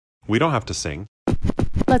We don't have to sing.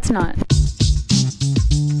 Let's not.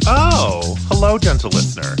 Oh, hello, gentle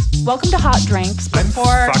listener. Welcome to Hot Drinks. I'm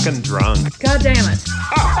fucking drunk. God damn it.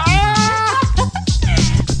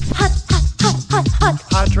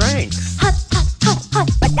 Hot drinks.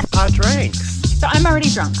 Hot drinks. So I'm already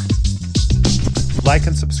drunk. Like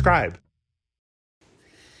and subscribe.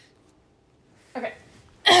 Okay.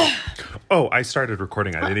 Oh, I started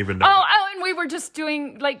recording. I didn't even know. Oh, and we were just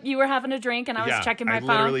doing, like, you were having a drink and I was checking my phone.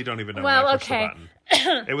 I literally don't even know well, when I pushed okay. the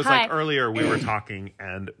button. It was Hi. like earlier we were talking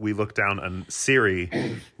and we looked down and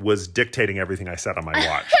Siri was dictating everything I said on my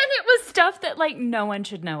watch. And it was stuff that, like, no one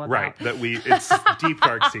should know about. Right, it's deep,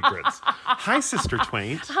 dark secrets. Hi, Sister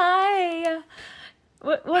Twaint. Hi.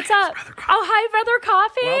 What's up? Oh, hi, Brother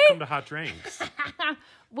Coffee. Welcome to Hot Drinks.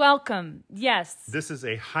 Welcome. Yes. This is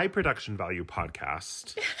a high production value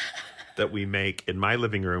podcast that we make in my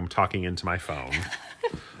living room talking into my phone.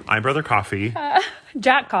 I'm Brother Coffee.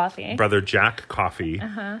 Jack Coffee. Brother Jack Coffee.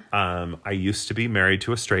 I used to be married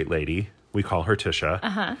to a straight lady. We call her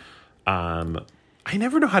Tisha. I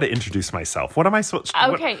never know how to introduce myself. What am I supposed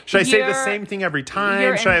to... Okay, should I say the same thing every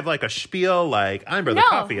time? Should I have like a spiel like, I'm Brother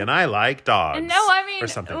Coffee and I like dogs? No, I mean... Or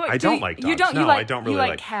something. I don't like dogs. I don't really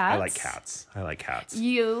like cats? I like cats. I like cats.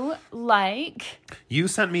 You like... You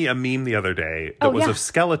sent me a meme the other day that was of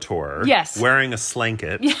Skeletor wearing a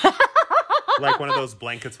slanket. Like one of those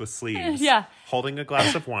blankets with sleeves. Yeah. Holding a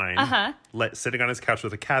glass of wine. Sitting on his couch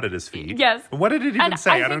with a cat at his feet. Yes. And what did it even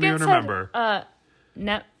say? I don't even remember.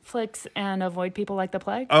 Netflix and avoid people like the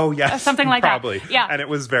plague. Oh, yes. Something like probably. that. Yeah. And it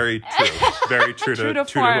was very true. Very true to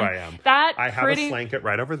who I am. I have a blanket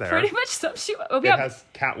right over there. Pretty much so. It has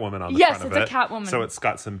Catwoman on the front of it. Yes, it's a Catwoman. So it's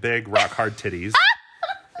got some big rock hard titties.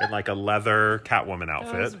 And like a leather Catwoman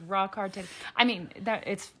outfit. Those rock hard titties. I mean,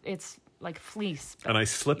 it's like fleece. And I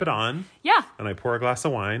slip it on. Yeah. And I pour a glass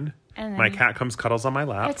of wine. And my cat comes cuddles on my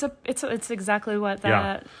lap. It's exactly what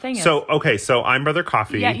that thing is. So, okay, so I'm Brother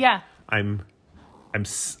Coffee. Yeah.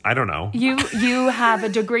 I don't know. You have a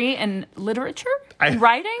degree in literature? In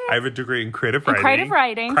writing? I have a degree in creative writing.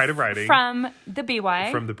 Creative writing. From the BY.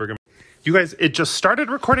 From the Brigham. You guys, it just started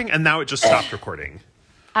recording and now it just stopped recording.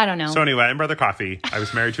 I don't know. So anyway, I'm Brother Coffee. I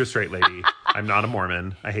was married to a straight lady. I'm not a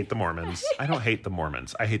Mormon. I hate the Mormons. I don't hate the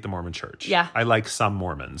Mormons. I hate the Mormon church. Yeah. I like some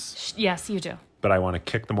Mormons. Yes, you do. But I want to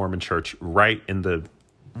kick the Mormon church right in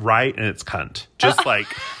its cunt. Just like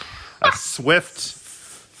a swift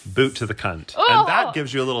boot to the cunt. Oh. And that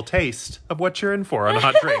gives you a little taste of what you're in for on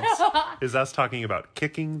Hot Drinks. Is us talking about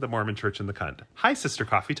kicking the Mormon church in the cunt. Hi, Sister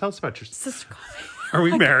Coffee. Tell us about your... Sister Coffee. Are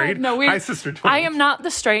we married? No, Hi, Sister Twain. I am not the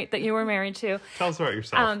straight that you were married to. Tell us about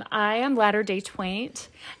yourself. I am Latter-day Twain,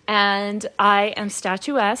 and I am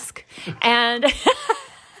statuesque, and...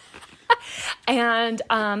 And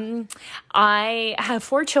I have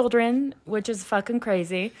 4 children, which is fucking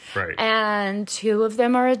crazy. Right. And 2 of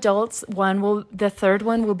them are adults. The third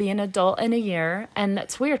one will be an adult in a year. And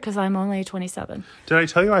that's weird because I'm only 27. Did I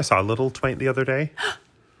tell you I saw Little Twain the other day?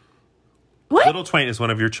 What? Little Twain is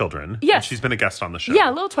one of your children. Yes. She's been a guest on the show. Yeah,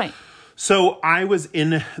 Little Twain. So I was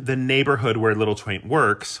in the neighborhood where Little Twain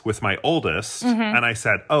works with my oldest, and I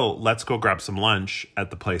said, oh, let's go grab some lunch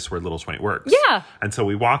at the place where Little Twain works. Yeah. And so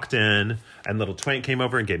we walked in, and Little Twain came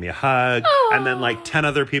over and gave me a hug. Aww. And then like 10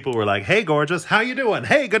 other people were like, hey, gorgeous, how you doing?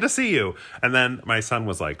 Hey, good to see you. And then my son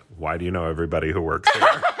was like, why do you know everybody who works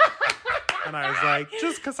here? And I was like,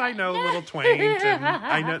 just because I know Little Twain, and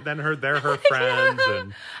I know they're her friends,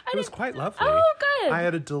 and it was quite lovely. Oh, good. I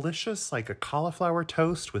had a delicious, like a cauliflower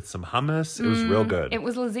toast with some hummus. It was real good. It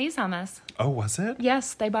was Lizzie's hummus. Oh, was it?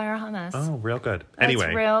 Yes, they buy our hummus. Oh, real good. That's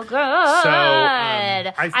Anyway, real good. So,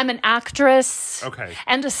 I'm an actress. Okay.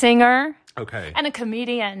 And a singer. Okay. And a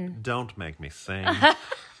comedian. Don't make me sing.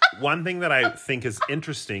 One thing that I think is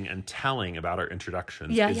interesting and telling about our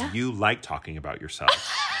introductions is you like talking about yourself.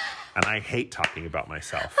 And I hate talking about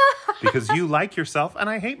myself because you like yourself and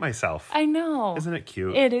I hate myself. I know. Isn't it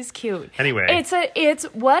cute? It is cute. Anyway. It's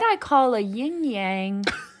what I call a yin yang.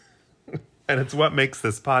 And it's what makes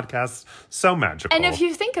this podcast so magical. And if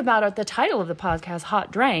you think about it, the title of the podcast, Hot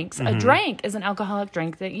Drinks, a drink is an alcoholic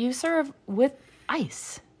drink that you serve with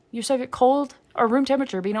ice. You serve it cold or room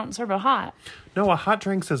temperature, but you don't serve it hot. No, a hot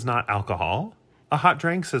drinks is not alcohol. A hot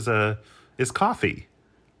drinks is coffee.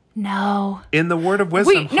 No. In the word of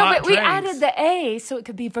wisdom, we added the A so it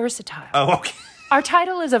could be versatile. Oh, okay. Our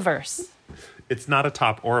title is a verse. It's not a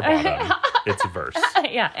top or a bottom. It's a verse.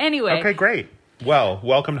 Yeah, anyway. Okay, great. Well,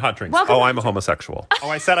 welcome to Hot Drinks. I'm a homosexual. Oh,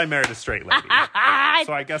 I said I married a straight lady.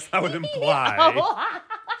 So I guess that would imply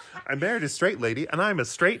I married a straight lady and I'm a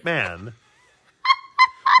straight man.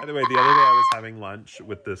 By the way, the other day I was having lunch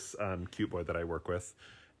with this cute boy that I work with.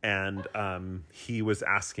 and he was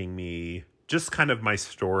asking me just kind of my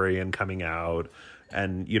story and coming out.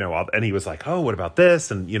 And, you know, and he was like, oh, what about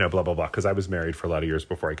this? And, you know, blah, blah, blah. Because I was married for a lot of years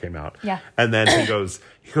before I came out. Yeah. And then he goes,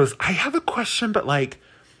 I have a question, but like,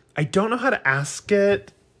 I don't know how to ask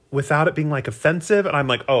it without it being like offensive. And I'm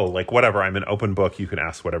like, oh, like whatever. I'm an open book. You can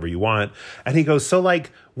ask whatever you want. And he goes, so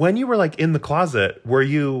like when you were like in the closet, were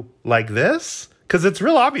you like this? Because it's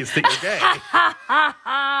real obvious that you're gay.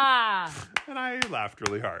 And I laughed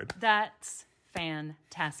really hard. That's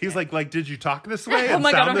fantastic. He's like, did you talk this way and Oh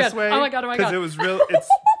my God, sound this way? Oh my God, oh my God. Because it was real,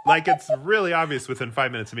 it's really obvious within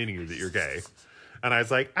 5 minutes of meeting you that you're gay. And I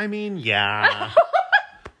was like, I mean, yeah.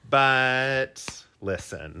 But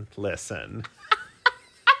listen.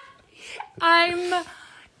 I'm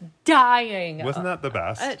dying. Wasn't that the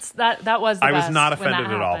best? That was the I best. was not when that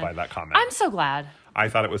offended at all happened. by that comment. I'm so glad. I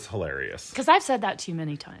thought it was hilarious. Because I've said that to you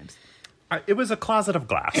many times. It was a closet of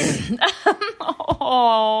glass.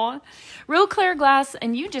 Oh, real clear glass,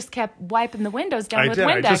 and you just kept wiping the windows down with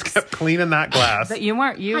Windex. I just kept cleaning that glass. But you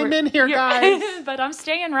weren't. I'm in here, guys. But I'm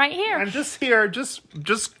staying right here. I'm just here,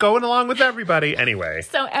 just going along with everybody. Anyway.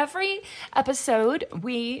 So every episode,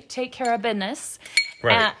 we take care of business.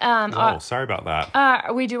 Right. Sorry about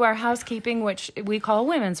that. We do our housekeeping, which we call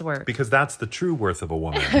women's work. Because that's the true worth of a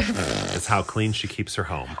woman. It's how clean she keeps her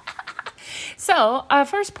home. So, our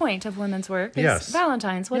first point of women's work is Yes.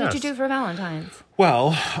 Valentine's. What Yes. did you do for Valentine's?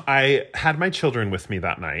 Well, I had my children with me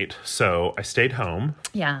that night, so I stayed home.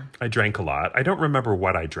 Yeah. I drank a lot. I don't remember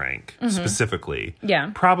what I drank specifically.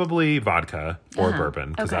 Yeah. Probably vodka or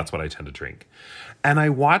bourbon, because Okay. that's what I tend to drink. And I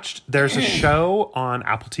there's a show on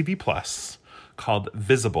Apple TV Plus called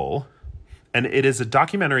Visible, and it is a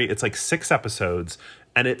documentary. It's like 6 episodes,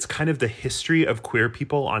 and it's kind of the history of queer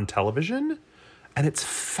people on television. And it's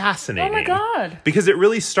fascinating. Oh my God. Because it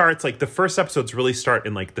really starts, like, the first episodes really start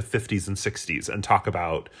in, like, the 50s and 60s and talk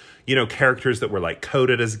about, you know, characters that were, like,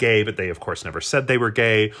 coded as gay, but they, of course, never said they were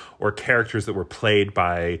gay, or characters that were played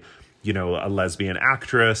by, you know, a lesbian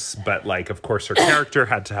actress, but, like, of course, her character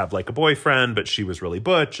had to have, like, a boyfriend, but she was really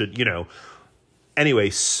butch, and, you know. Anyway,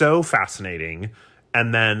 so fascinating.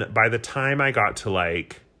 And then by the time I got to,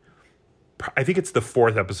 like, I think it's the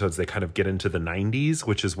 4th episodes, they kind of get into the 90s,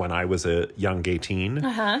 which is when I was a young gay teen.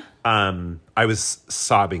 I was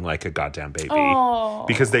sobbing like a goddamn baby. Oh.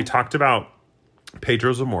 Because they talked about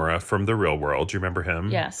Pedro Zamora from The Real World. Do you remember him?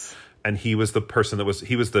 Yes. And he was the person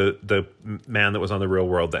he was the man that was on The Real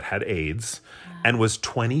World that had AIDS and was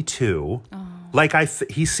 22. Oh. Like,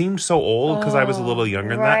 he seemed so old because I was a little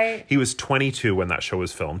younger than that. He was 22 when that show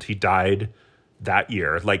was filmed. He died that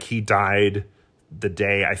year. Like, he died the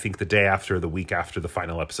day after, the week after the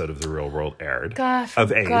final episode of The Real World aired. Gosh,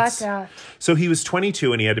 of AIDS. That. So he was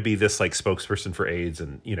 22 and he had to be this like spokesperson for AIDS,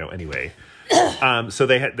 and you know, anyway. So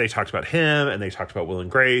they talked about him, and they talked about Will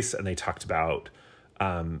and Grace, and they talked about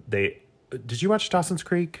did you watch Dawson's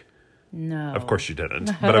Creek? No. Of course you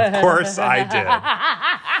didn't. But of course I did.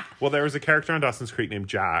 Well, there was a character on Dawson's Creek named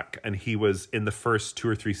Jack, and he was in the first 2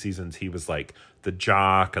 or 3 seasons, he was like the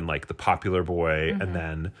jock and like the popular boy, and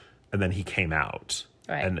then he came out.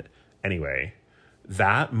 Right. And anyway,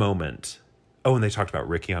 that moment. Oh, and they talked about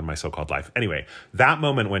Ricky on My So-Called Life. Anyway, that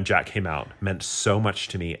moment when Jack came out meant so much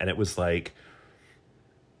to me. And it was like,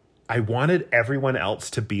 I wanted everyone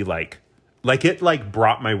else to be like it like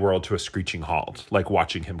brought my world to a screeching halt, like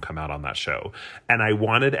watching him come out on that show. And I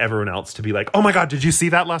wanted everyone else to be like, oh my God, did you see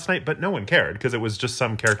that last night? But no one cared because it was just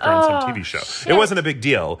some character on some TV show. Shit. It wasn't a big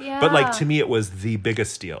deal. Yeah. But like to me, it was the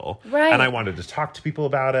biggest deal. Right. And I wanted to talk to people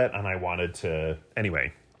about it. And I wanted to,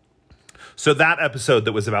 anyway. So that episode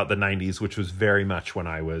that was about the 90s, which was very much when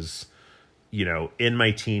I was, you know, in my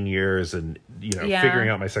teen years and, you know, figuring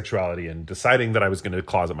out my sexuality and deciding that I was going to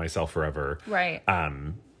closet myself forever. Right.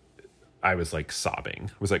 I was like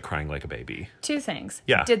sobbing. I was like crying like a baby. 2 things.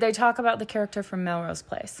 Yeah. Did they talk about the character from Melrose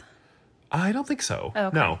Place? I don't think so.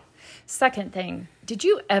 Okay. No. Second thing, did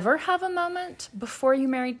you ever have a moment before you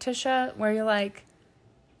married Tisha where you're like,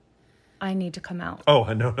 I need to come out? Oh,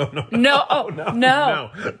 no. No. Oh, no.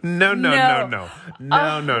 No.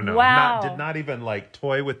 Wow. Did not even like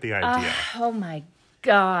toy with the idea. Oh my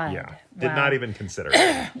God. Yeah. Did Wow. not even consider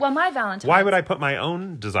it. Well, my Valentine's. Why would I put my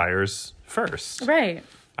own desires first? Right.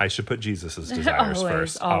 I should put Jesus's desires Always,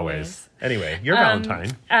 first. always. Anyway, your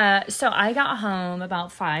Valentine. So I got home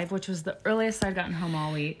about 5, which was the earliest I'd gotten home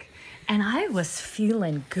all week. And I was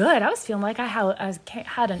feeling good. I was feeling like I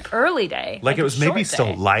had an early day. Like it a was maybe short still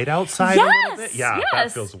day. light outside a little bit? Yeah, yes.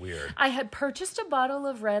 that feels weird. I had purchased a bottle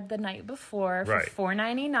of red the night before for Right.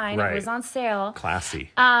 $4.99. Right. It was on sale. Classy.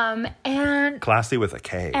 And Classy with a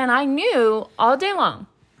K. And I knew all day long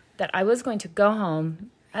that I was going to go home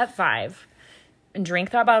at 5, and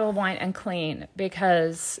drink that bottle of wine and clean,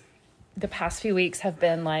 because the past few weeks have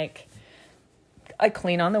been like, I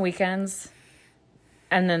clean on the weekends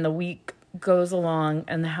and then the week goes along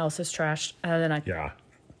and the house is trashed, and then I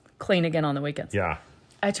clean again on the weekends. Yeah.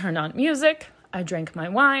 I turned on music, I drank my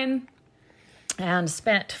wine, and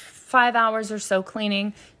spent 5 hours or so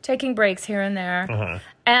cleaning, taking breaks here and there.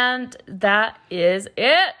 And that is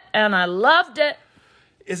it. And I loved it.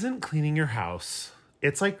 Isn't cleaning your house,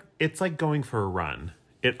 it's like going for a run.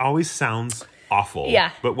 It always sounds awful.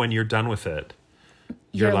 Yeah. But when you're done with it,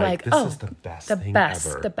 you're like, this is the best thing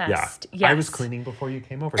ever. The best. Yeah. Yes. I was cleaning before you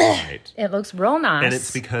came over tonight. It looks real nice. And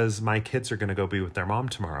it's because my kids are going to go be with their mom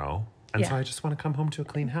tomorrow. And so I just want to come home to a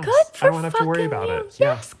clean house. Good for I don't want to have to worry about you. it.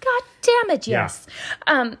 Yes, God damn it, yes.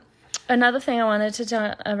 Another thing I wanted to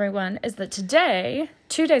tell everyone is that today,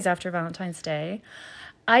 2 days after Valentine's Day,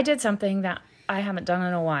 I did something that I haven't done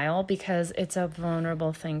in a while because it's a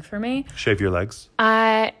vulnerable thing for me. Shave your legs? No.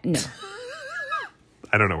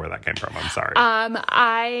 I don't know where that came from. I'm sorry.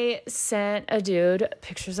 I sent a dude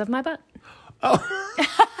pictures of my butt.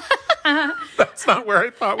 That's not where I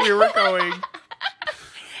thought we were going.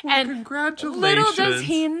 Well, and congratulations. Little does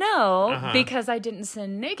he know, because I didn't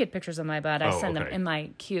send naked pictures of my butt. I sent them okay. in my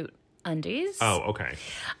cute undies. Oh, okay.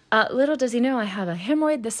 Little does he know I have a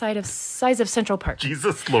hemorrhoid the size of Central Park.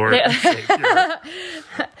 Jesus Lord and Savior.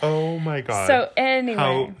 Oh my God. So anyway.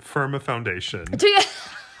 How firm a foundation.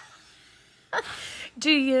 Do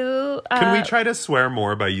you Can we try to swear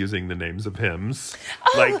more by using the names of hymns?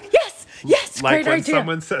 Oh, yes, like great when idea.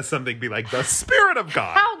 someone says something, be like, the Spirit of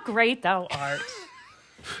God. How great thou art.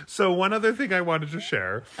 So one other thing I wanted to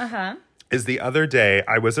share is the other day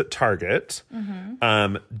I was at Target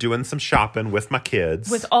doing some shopping with my kids.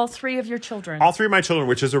 With all three of your children. All three of my children,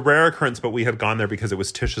 which is a rare occurrence, but we had gone there because it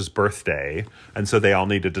was Tisha's birthday. And so they all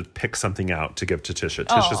needed to pick something out to give to Tisha.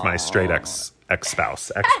 Tisha's my straight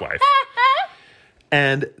ex-spouse, ex-wife.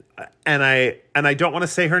 And I don't want to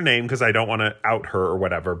say her name because I don't want to out her or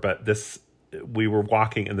whatever, but we were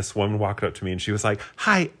walking and this woman walked up to me and she was like,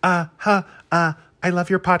 "Hi, I love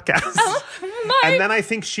your podcast." And then I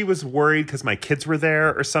think she was worried because my kids were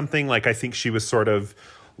there or something. Like, I think she was sort of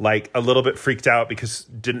like a little bit freaked out because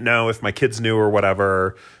didn't know if my kids knew or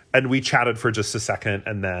whatever. And we chatted for just a second.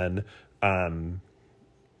 And then, and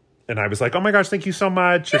I was like, "Oh my gosh, thank you so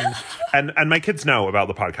much." And my kids know about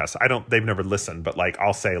the podcast. They've never listened, but like,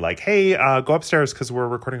 I'll say like, "Hey, go upstairs because we're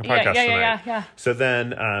recording a podcast tonight." Yeah. So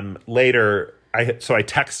then, later, I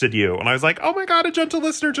texted you and I was like, "Oh my God, a gentle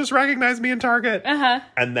listener just recognized me in Target."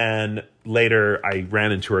 And then later I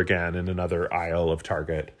ran into her again in another aisle of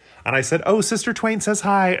Target. And I said, "Oh, Sister Twain says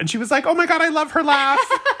hi." And she was like, "Oh my God, I love her laugh."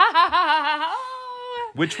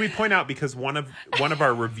 Which we point out because one of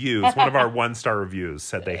our reviews, one of our 1-star reviews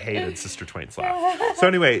said they hated Sister Twain's laugh. So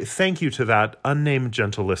anyway, thank you to that unnamed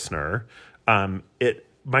gentle listener.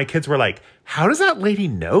 My kids were like, "How does that lady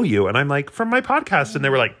know you?" And I'm like, "From my podcast." And they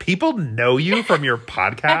were like, "People know you from your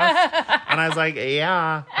podcast?" And I was like,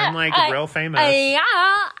 "Yeah, I'm like real famous."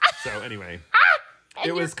 So anyway,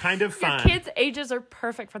 it was kind of fun. Your kids' ages are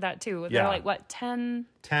perfect for that too. They're like, what, 10?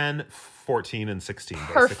 10, 14, and 16.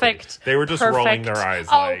 Perfect. Basically. They were just rolling their eyes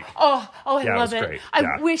like... I love it. Great.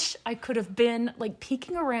 I wish I could have been like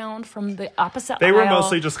peeking around from the opposite They aisle. were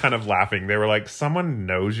mostly just kind of laughing. They were like, "Someone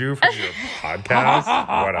knows you from your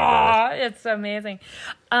podcast?" Whatever. It's amazing.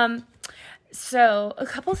 So a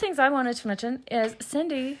couple of things I wanted to mention is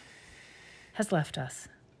Cindy has left us.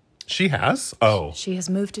 She has? Oh. She has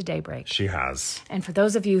moved to Daybreak. She has. And for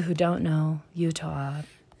those of you who don't know, Utah,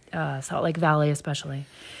 Salt Lake Valley especially,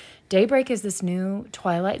 Daybreak is this new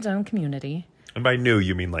Twilight Zone community. And by new,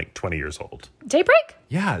 you mean like 20 years old. Daybreak?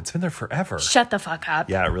 Yeah, it's been there forever. Shut the fuck up.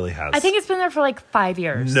 Yeah, it really has. I think it's been there for like 5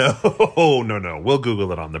 years. No. We'll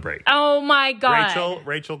Google it on the break. Oh my God.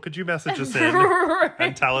 Rachel, could you message us in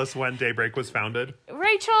and tell us when Daybreak was founded?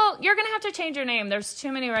 Rachel, you're going to have to change your name. There's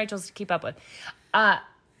too many Rachels to keep up with.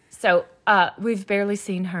 So we've barely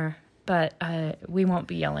seen her, but we won't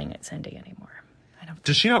be yelling at Cindy anymore.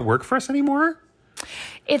 Does she not work for us anymore?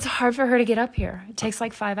 It's hard for her to get up here. It takes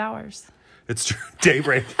like 5 hours. It's true.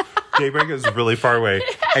 Daybreak is really far away.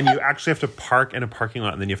 And you actually have to park in a parking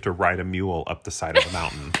lot and then you have to ride a mule up the side of the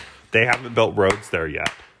mountain. They haven't built roads there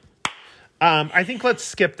yet. I think let's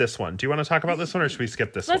skip this one. Do you want to talk about this one or should we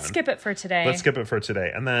skip this one? Let's skip it for today. Let's skip it for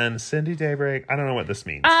today. And then Cindy Daybreak. I don't know what this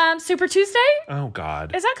means. Super Tuesday? Oh,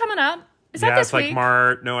 God. Is that coming up? Is that this week? It's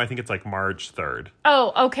like I think it's like March 3rd.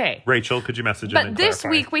 Oh, okay. Rachel, could you message in and But this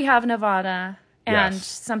clarify? week we have Nevada and Yes.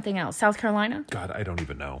 something else. South Carolina. God, I don't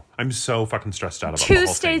even know. I'm so fucking stressed out about the Two whole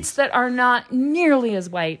states thing. that are not nearly as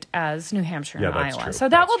white as New Hampshire and that's Iowa. true. So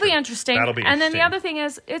that That's will be true. interesting. That'll be And then the interesting. other thing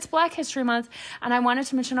is, it's Black History Month, and I wanted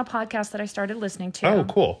to mention a podcast that I started listening to. Oh,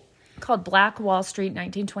 cool. Called Black Wall Street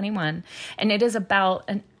 1921. And it is about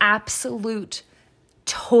an absolute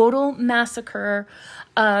total massacre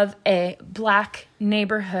of a black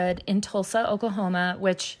neighborhood in Tulsa, Oklahoma,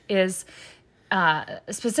 which is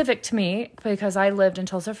specific to me because I lived in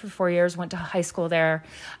Tulsa for 4 years, went to high school there.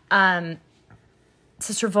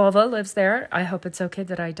 Sister Volva lives there. I hope it's okay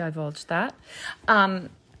that I divulged that.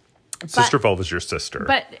 Sister Volva's your sister.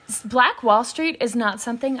 But Black Wall Street is not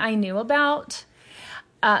something I knew about,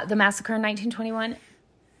 the massacre in 1921,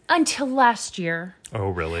 until last year. Oh,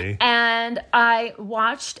 really? And I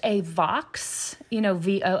watched a Vox,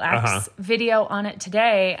 VOX video on it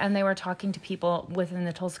today, and they were talking to people within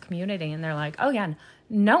the Tulsa community, and they're like, oh, yeah,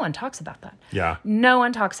 no one talks about that. Yeah. No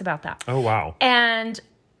one talks about that. Oh, wow. And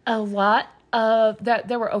a lot of that,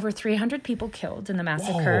 there were over 300 people killed in the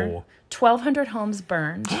massacre, Whoa. 1,200 homes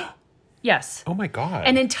burned. Yes. Oh, my God.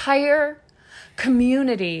 An entire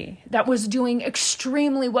community that was doing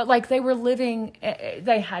extremely well. Like they were living,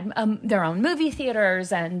 they had their own movie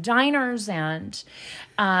theaters and diners and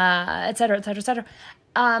et cetera, et cetera, et cetera.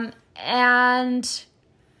 And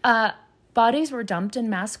bodies were dumped in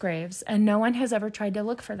mass graves, and no one has ever tried to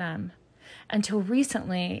look for them until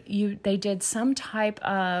recently. They did some type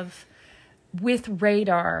of, with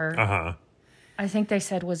radar, I think they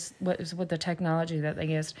said was what the technology that they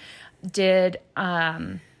used did,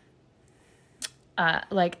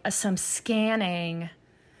 some scanning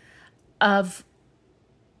of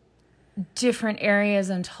different areas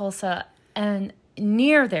in Tulsa and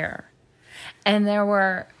near there. And there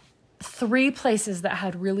were 3 places that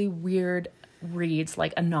had really weird reads,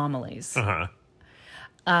 like anomalies,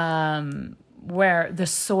 where the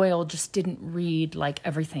soil just didn't read like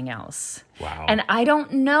everything else. Wow. And I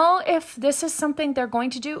don't know if this is something they're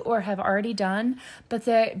going to do or have already done, but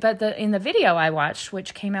in the video I watched,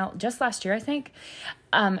 which came out just last year, I think,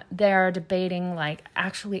 they're debating like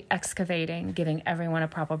actually excavating, giving everyone a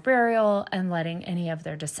proper burial, and letting any of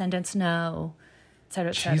their descendants know, et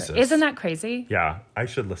cetera, et cetera. Jesus. Isn't that crazy? Yeah, I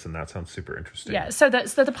should listen. That sounds super interesting. Yeah, so the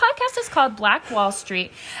podcast is called Black Wall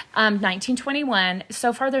Street, 1921.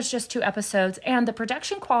 So far, there's just 2 episodes, and the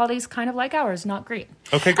production quality is kind of like ours, not great.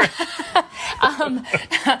 Okay, great.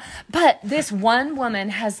 But this one woman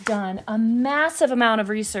has done a massive amount of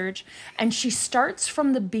research, and she starts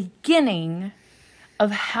from the beginning of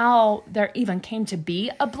how there even came to be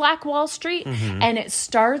a Black Wall Street, and it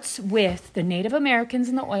starts with the Native Americans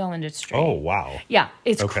in the oil industry. Oh, wow. Yeah,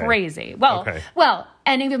 it's Okay. crazy. Well,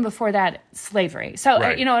 and even before that, slavery. So,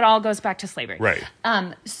 Right. it all goes back to slavery. Right.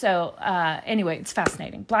 Anyway, it's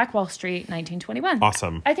fascinating. Black Wall Street, 1921.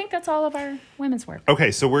 Awesome. I think that's all of our women's work. Okay,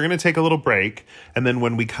 so we're going to take a little break. And then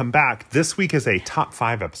when we come back, this week is a top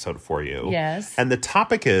 5 episode for you. Yes. And the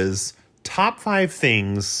topic is top 5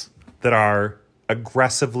 things that are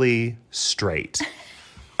aggressively straight,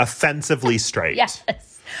 offensively straight. Yes.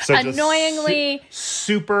 So just Annoyingly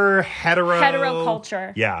super hetero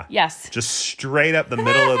culture. Yeah. Yes. Just straight up the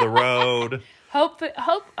middle of the road.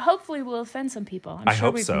 Hopefully we'll offend some people. I'm I sure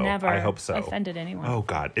hope we've so. never I hope so. offended anyone. Oh,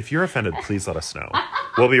 God. If you're offended, please let us know.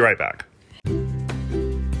 We'll be right back.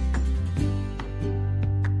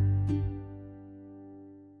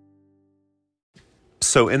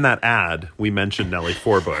 So in that ad, we mentioned Nellie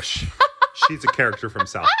Forbush. She's a character from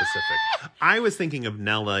South Pacific. I was thinking of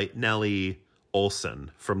Nellie Olson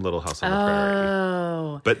from Little House on the Prairie.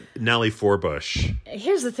 Oh. But Nellie Forbush.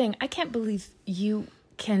 Here's the thing. I can't believe you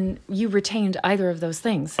retained either of those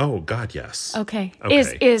things. Oh, God, yes. Okay.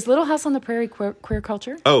 Okay. Is Little House on the Prairie queer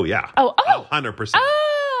culture? Oh, yeah. Oh. 100%.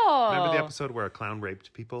 Oh. Remember the episode where a clown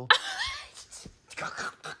raped people?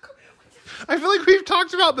 I feel like we've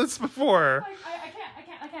talked about this before. I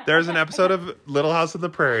can't. There's an episode of Little House on the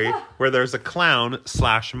Prairie where there's a clown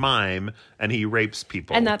 / mime and he rapes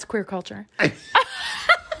people. And that's queer culture.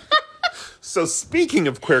 So speaking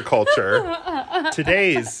of queer culture,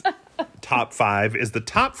 today's top 5 is the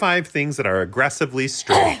top 5 things that are aggressively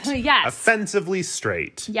straight. Yes. Offensively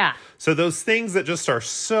straight. Yeah. So those things that just are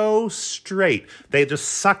so straight, they just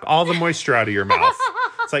suck all the moisture out of your mouth.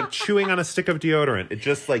 It's like chewing on a stick of deodorant. It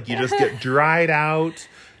just like, you just get dried out.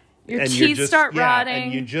 Your and teeth start rotting.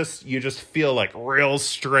 And you just feel like real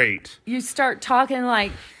straight. You start talking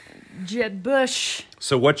like Jeb Bush.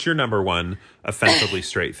 So what's your number 1 offensively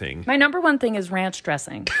straight thing? My number 1 thing is ranch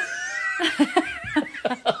dressing.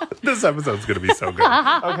 This episode's going to be so good.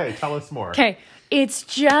 Okay, tell us more. Okay. It's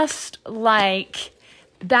just like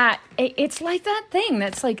it's like that thing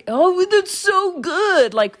that's like, oh, that's so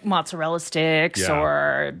good, like mozzarella sticks Yeah.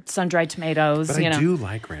 or sun-dried tomatoes. But I do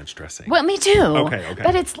like ranch dressing. Well, me too. Okay.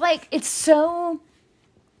 But it's like, it's so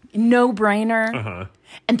no-brainer. Uh-huh.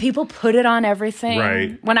 And people put it on everything.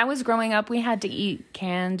 Right. When I was growing up, we had to eat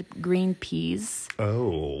canned green peas,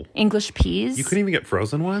 Oh. English peas. You couldn't even get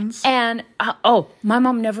frozen ones? And, my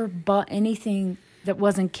mom never bought anything that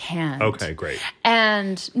wasn't canned. Okay, great.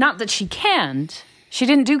 And not that she canned. She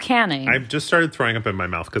didn't do canning. I've just started throwing up in my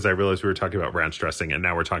mouth because I realized we were talking about ranch dressing and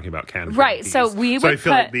now we're talking about canned Right, green peas. so we So I would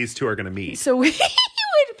feel like put- these two are going to meet. So we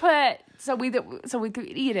would put, so we could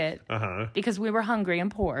eat it Uh-huh. because we were hungry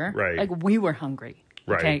and poor. Right. Like we were hungry.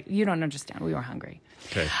 Right. Okay. You don't understand. We were hungry.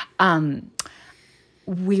 Okay.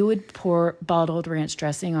 We would pour bottled ranch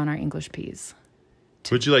dressing on our English peas.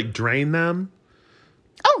 Would you like drain them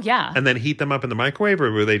Oh yeah. and then heat them up in the microwave,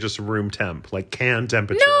 or were they just room temp, like can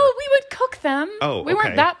temperature? No, we would cook them. Oh, we okay.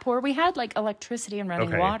 weren't that poor. We had like electricity and running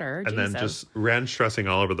Okay. water. And then Jesus. just ranch dressing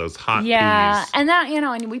all over those hot yeah, peas. and that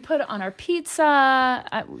and we put it on our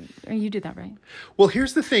pizza. You did that right? Well,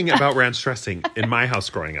 here's the thing about ranch dressing in my house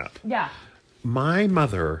growing up. Yeah. My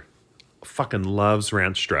mother fucking loves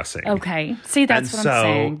ranch dressing. Okay. See, that's And what so I'm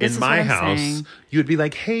saying. This in is my what I'm house, saying. you'd be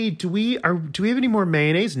like, "Hey, do we have any more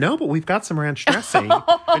mayonnaise?" No, but we've got some ranch dressing.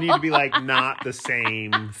 And you'd be like, "Not the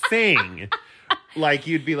same thing." Like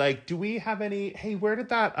you'd be like, "Do we have any? Hey, where did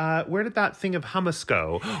that thing of hummus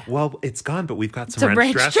go?" Well, it's gone, but we've got some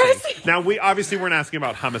ranch dressing. Now we obviously weren't asking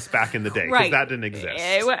about hummus back in the day because Right. that didn't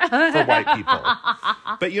exist for white people.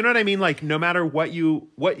 But you know what I mean? Like no matter what you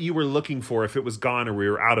were looking for, if it was gone or we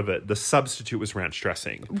were out of it, the substitute was ranch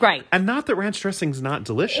dressing. Right. And not that ranch dressing's not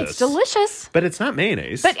delicious. It's delicious. But it's not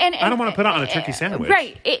mayonnaise. But I don't want to put it on a turkey sandwich.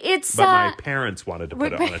 Right. It's But my parents wanted to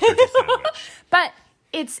put it on a turkey sandwich. but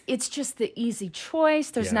it's just the easy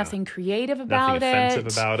choice. There's Yeah. nothing creative about Nothing it.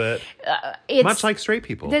 offensive about it. It's, Much like straight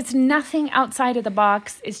people. there's nothing outside of the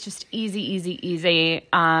box. It's just easy.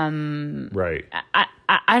 Right.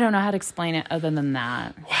 I don't know how to explain it other than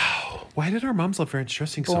that. Why did our moms love ranch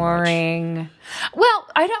dressing so much? Boring. Well,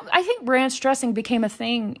 I think ranch dressing became a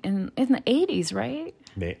thing in the 80s, right?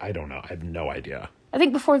 I don't know. I have no idea. I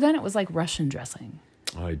think before then it was like Russian dressing.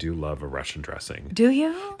 Oh, I do love a Russian dressing. Do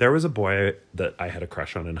you? There was a boy that I had a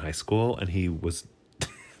crush on in high school, and he was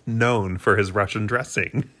known for his Russian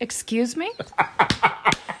dressing. Excuse me?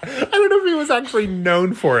 I don't know if he was actually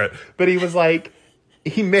known for it, but he was like,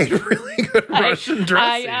 he made really good Russian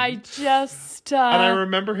dressing. I just... and I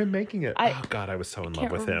remember him making it. Oh, God, I was so in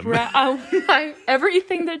love with him.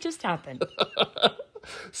 Everything that just happened.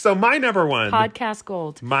 So my number one... Podcast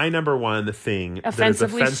gold. My number one thing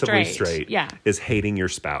Offensively that is offensively straight. straight Yeah. is hating your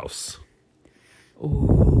spouse.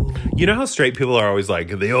 Ooh. You know how straight people are always like,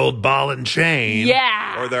 the old ball and chain?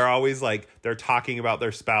 Yeah. Or they're always like, they're talking about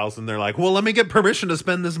their spouse and they're like, well, let me get permission to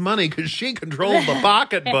spend this money because she controls the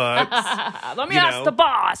pocketbooks. Let me You ask know? the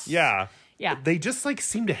boss. Yeah. Yeah. They just like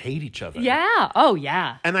seem to hate each other. Yeah. Oh,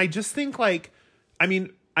 yeah. And I just think like, I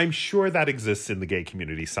mean, I'm sure that exists in the gay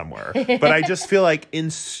community somewhere, but I just feel like in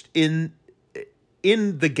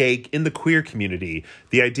the queer community,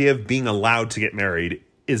 the idea of being allowed to get married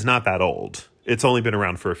is not that old. It's only been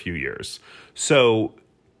around for a few years. So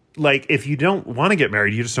like, if you don't want to get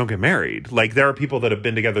married, you just don't get married. Like there are people that have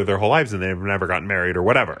been together their whole lives and they've never gotten married or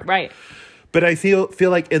whatever. Right. But I feel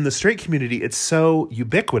like in the straight community, it's so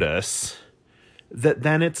ubiquitous that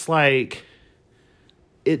then it's like,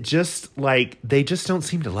 it just like, they just don't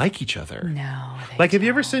seem to like each other. No. Like, have you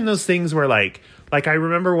ever seen those things where like I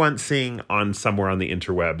remember once seeing on somewhere on the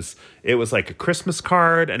interwebs, it was like a Christmas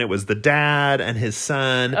card and it was the dad and his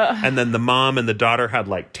son. And then the mom and the daughter had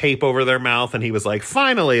like tape over their mouth. And he was like,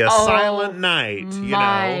 finally, a silent night, you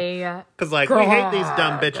know? Because like, we hate these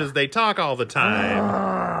dumb bitches. They talk all the time.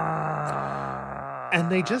 And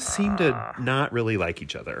they just seem to not really like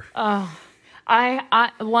each other.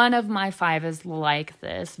 I one of my 5 is like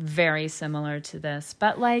this, very similar to this.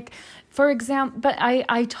 But like, for example, but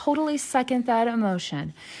I totally second that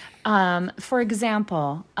emotion. For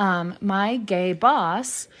example, my gay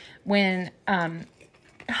boss, when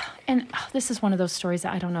this is one of those stories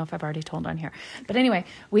that I don't know if I've already told on here. But anyway,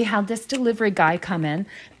 we had this delivery guy come in.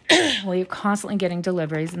 We're constantly getting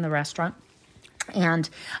deliveries in the restaurant. And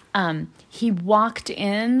he walked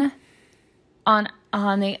in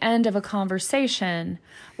on the end of a conversation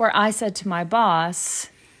where I said to my boss,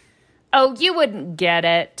 "Oh, you wouldn't get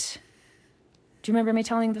it." Do you remember me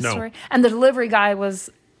telling this story? And the delivery guy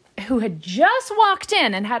who had just walked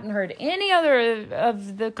in and hadn't heard any other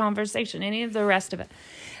of the conversation, any of the rest of it,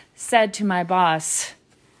 said to my boss,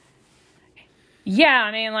 "Yeah,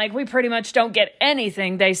 I mean, like, we pretty much don't get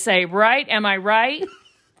anything they say, right? Am I right?"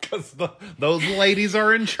 Because those ladies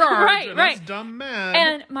are in charge. Right, and right. us dumb men.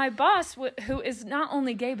 And my boss, who is not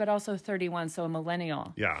only gay, but also 31, so a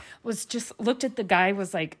millennial, Yeah. was just looked at the guy,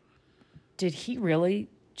 was like, did he really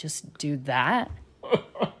just do that?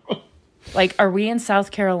 Like, are we in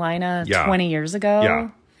South Carolina 20 years ago? Yeah.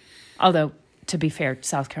 Although, to be fair,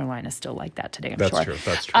 South Carolina's still like that today, I'm That's sure. true.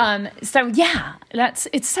 That's true. So, yeah,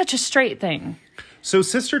 it's such a straight thing. So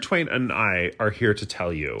Sister Twain and I are here to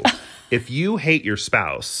tell you, if you hate your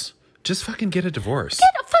spouse, just fucking get a divorce.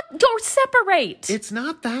 Or separate. It's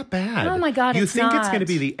not that bad. Oh my God, You it's think it's not. going to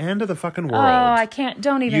be the end of the fucking world. Oh, I can't.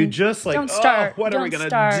 Don't even. You just like, don't start. what are we Don't going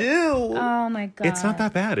start. to do? Oh my God. It's not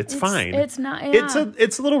that bad. It's fine. It's not. Yeah.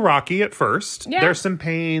 It's a little rocky at first. Yeah. There's some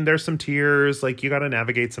pain. There's some tears. Like, you got to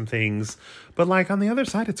navigate some things. But like on the other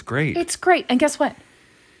side, it's great. It's great. And guess what?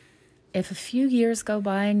 If a few years go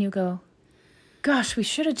by and you go, gosh, we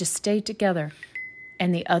should have just stayed together,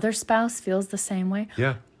 and the other spouse feels the same way,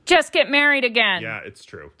 Yeah. just get married again. Yeah, it's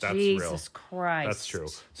true. That's Jesus real. Christ. That's true.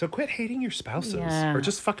 So quit hating your spouses, Yeah. or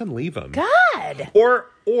just fucking leave them. God.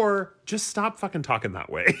 Or just stop fucking talking that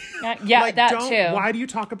way. Yeah, Like, that don't- too. Why do you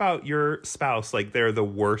talk about your spouse like they're the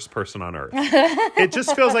worst person on earth? It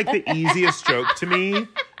just feels like the easiest joke to me,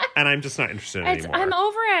 and I'm just not interested anymore. I'm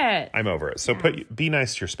over it. I'm over it. So be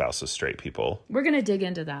nice to your spouses, straight people. We're going to dig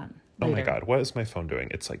into that Oh my later. God, what is my phone doing?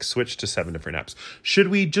 It's like switched to 7 different apps. Should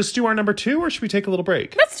we just do our number 2, or should we take a little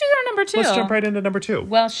break? Let's do our number 2. Let's jump right into number 2.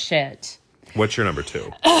 Well, shit. What's your number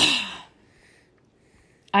 2?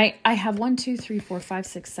 I have 1, 2, 3, 4, 5,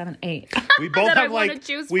 6, 7, 8. We both that I have wanna like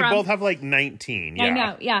choose we from. both have like 19. Yeah. I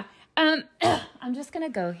know, yeah. I'm just gonna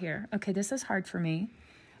go here. Okay, this is hard for me,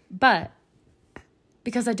 but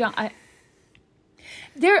because there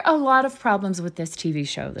are a lot of problems with this TV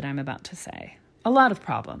show that I'm about to say. A lot of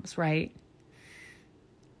problems, right?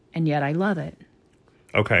 And yet I love it.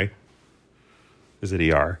 Okay. Is it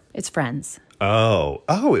ER? It's Friends. Oh,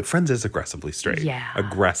 Friends is aggressively straight. Yeah.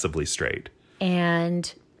 Aggressively straight.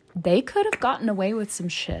 And they could have gotten away with some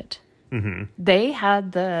shit. Mm-hmm. They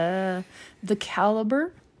had the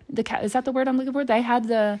caliber. Is that the word I'm looking for? They had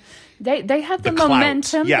the clout.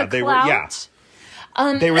 momentum. Yeah, the they clout. were. Yeah.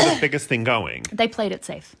 They were the biggest thing going. They played it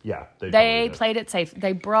safe. Yeah. They totally did. played it safe.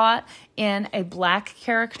 They brought in a black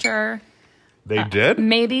character. They did?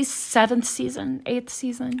 Maybe 7th season, 8th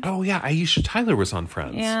season. Oh, yeah. Aisha Tyler was on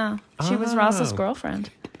Friends. Yeah. She was Ross's girlfriend.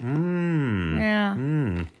 Yeah.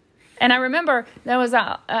 And I remember there was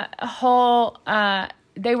a whole,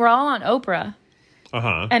 they were all on Oprah.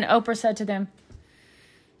 Uh-huh. And Oprah said to them,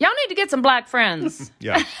 y'all need to get some black friends.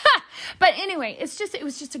 Yeah. But anyway, it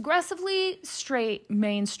was just aggressively straight,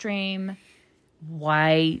 mainstream,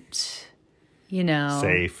 white,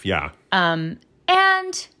 Safe. Yeah. And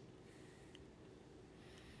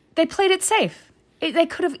they played it safe. It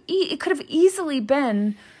could have easily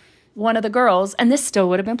been one of the girls, and this still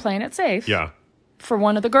would have been playing it safe. Yeah. For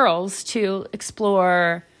one of the girls to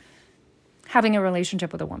explore having a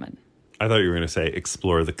relationship with a woman. I thought you were going to say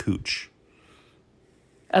explore the cooch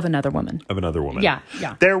Of another woman. of another woman. Yeah.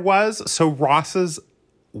 There was, so Ross's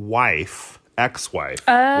ex-wife, was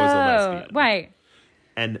a lesbian. Right.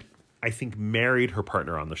 And I think married her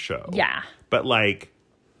partner on the show. Yeah. But like,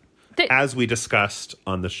 The- as we discussed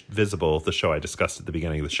on the Visible, the show I discussed at the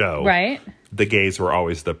beginning of the show. Right. The gays were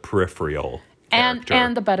always the peripheral character.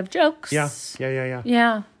 And the butt of jokes. Yeah.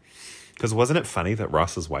 Yeah. Because wasn't it funny that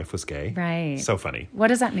Ross's wife was gay? Right. So funny. What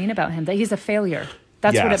does that mean about him? That he's a failure.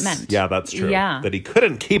 That's what it Yes. meant. Yeah, that's true. Yeah. That he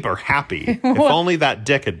couldn't keep her happy. If only that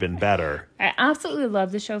dick had been better. I absolutely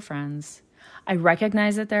love the show Friends. I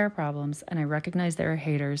recognize that there are problems, and I recognize there are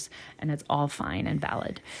haters, and it's all fine and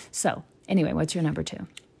valid. So, anyway, what's your number 2?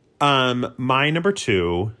 My number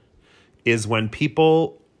 2 is when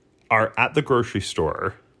people are at the grocery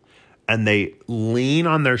store and they lean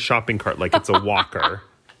on their shopping cart like it's a walker.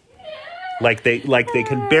 Like they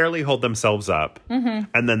can barely hold themselves up,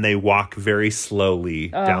 and then they walk very slowly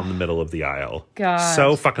down the middle of the aisle. God.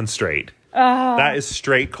 So fucking straight. That is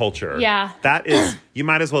straight culture. Yeah. That is, you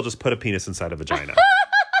might as well just put a penis inside a vagina.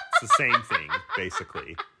 It's the same thing,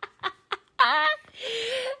 basically.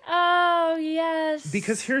 Oh, yes.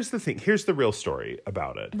 Because here's the thing. Here's the real story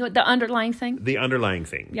about it. The underlying thing? The underlying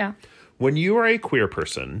thing. Yeah. When you are a queer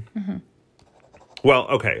person, well,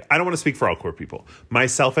 okay, I don't want to speak for all queer people.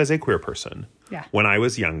 Myself as a queer person, Yeah. when I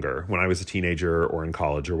was younger, when I was a teenager or in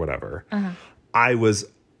college or whatever, I was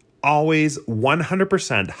always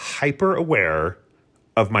 100% hyper aware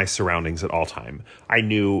of my surroundings at all time. I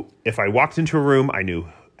knew if I walked into a room, I knew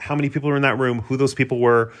how many people were in that room, who those people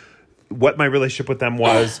were, what my relationship with them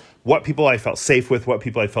was, what people I felt safe with, what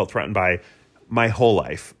people I felt threatened by, my whole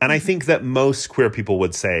life. And I think that most queer people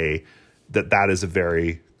would say that that is a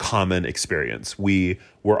very common experience.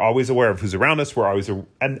 We're always aware of who's around us. We're always,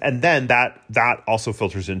 and then that also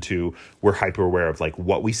filters into, we're hyper aware of like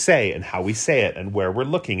what we say and how we say it and where we're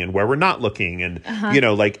looking and where we're not looking. And,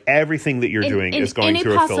 like everything that you're doing is going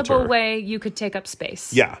through a filter. In any possible way you could take up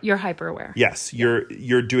space. Yeah. You're hyper aware. Yes.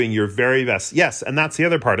 You're doing your very best. Yes. And that's the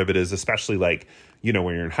other part of it is, especially like, when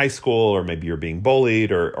you're in high school or maybe you're being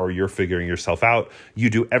bullied or you're figuring yourself out,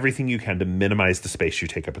 you do everything you can to minimize the space you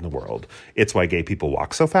take up in the world. It's why gay people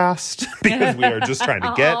walk so fast, because we are just trying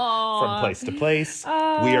to get from place to place.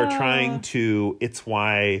 We are trying to, it's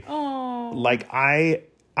why, like I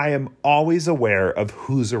am always aware of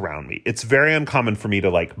who's around me. It's very uncommon for me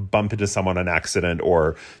to like bump into someone on accident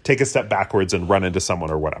or take a step backwards and run into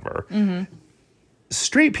someone or whatever.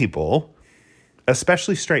 Straight people,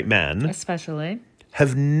 especially straight men,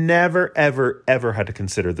 have never, ever, ever had to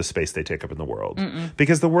consider the space they take up in the world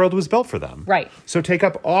because the world was built for them. Right. So take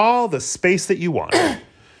up all the space that you want.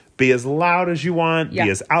 Be as loud as you want. Be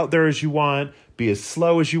as out there as you want. Be as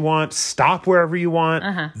slow as you want. Stop wherever you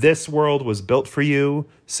want. This world was built for you,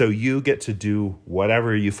 so you get to do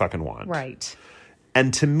whatever you fucking want. Right.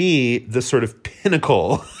 And to me, the sort of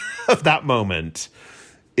pinnacle of that moment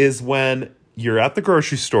is when you're at the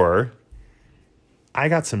grocery store. I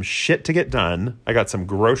got some shit to get done. I got some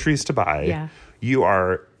groceries to buy. Yeah. You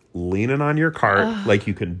are leaning on your cart like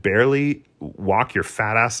you can barely walk your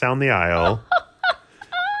fat ass down the aisle.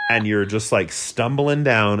 And you're just like stumbling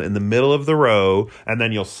down in the middle of the row. And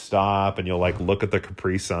then you'll stop and you'll like look at the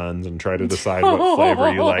Capri Suns and try to decide what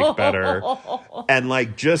flavor you like better. And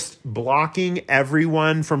like just blocking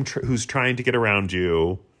everyone from who's trying to get around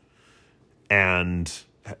you. And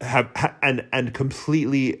and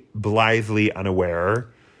completely blithely unaware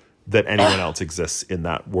that anyone else exists in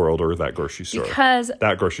that world or that grocery store. Because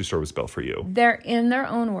that grocery store was built for you. They're in their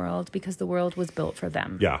own world because the world was built for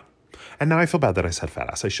them. Yeah. And now I feel bad that I said fat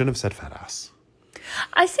ass. I shouldn't have said fat ass.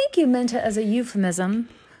 I think you meant it as a euphemism.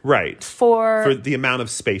 Right. For the amount of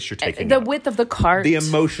space you're taking the up. width of the cart. The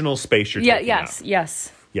emotional space you're taking up.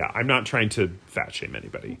 Yes. Yeah, I'm not trying to fat shame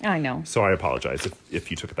anybody. I know. So I apologize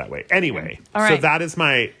if you took it that way. Anyway, all right. So that is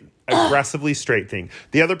my aggressively straight thing.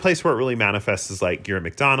 The other place where it really manifests is like you're at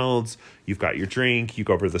McDonald's, you've got your drink, you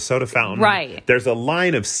go over to the soda fountain. Right. There's a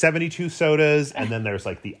line of 72 sodas, and then there's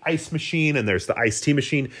like the ice machine, and there's the iced tea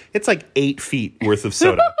machine. It's like 8 feet worth of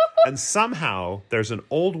soda. And somehow there's an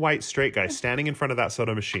old white straight guy standing in front of that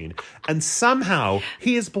soda machine, and somehow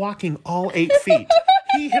he is blocking all 8 feet.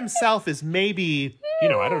 He himself is maybe, I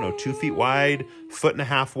don't know, 2 feet wide,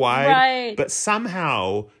 1.5 feet wide. Right. But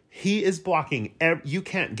somehow he is blocking. You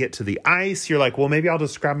can't get to the ice. You're like, well, maybe I'll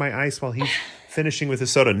just grab my ice while he's finishing with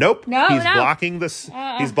his soda. Nope. He's blocking this.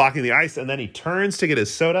 He's blocking the ice, and then he turns to get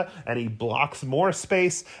his soda, and he blocks more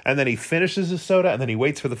space, and then he finishes his soda, and then he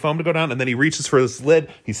waits for the foam to go down, and then he reaches for his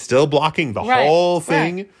lid. He's still blocking the whole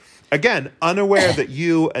thing. Right. Again, unaware that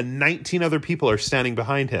you and 19 other people are standing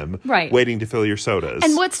behind him, waiting to fill your sodas.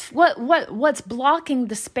 And what's blocking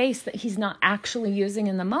the space that he's not actually using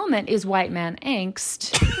in the moment is white man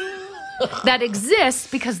angst that exists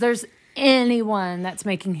because there's anyone that's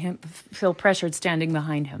making him feel pressured standing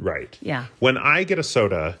behind him. Right. Yeah. When I get a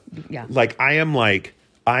soda, I am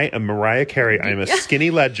Mariah Carey. I'm a skinny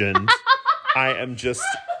legend. I am just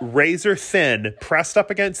razor thin, pressed up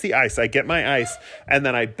against the ice. I get my ice, and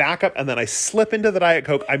then I back up, and then I slip into the Diet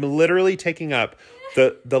Coke. I'm literally taking up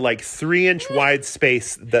the 3-inch wide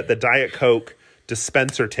space that the Diet Coke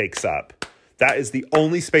dispenser takes up. That is the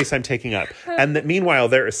only space I'm taking up. And that meanwhile,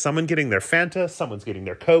 there is someone getting their Fanta, someone's getting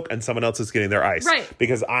their Coke, and someone else is getting their ice. Right.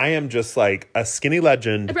 Because I am just like a skinny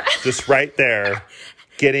legend, just right there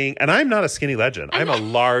getting, and I'm not a skinny legend. I'm a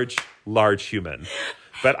large human.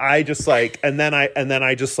 But I just and then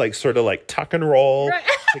I just sort of tuck and roll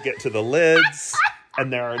to get to the lids.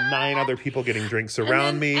 And there are 9 other people getting drinks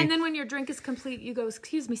around me. And then when your drink is complete, you go,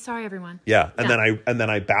 "Excuse me, sorry, everyone." Yeah. And then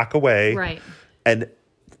I back away. Right. And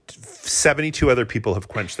 72 other people have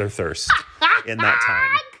quenched their thirst in that time.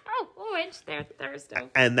 Quench their thirst.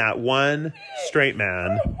 And that one straight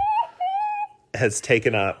man has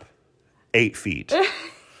taken up 8 feet.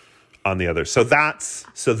 On the other. So that's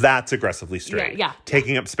aggressively straight. Yeah.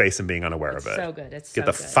 Taking up space and being unaware of it. So good. Get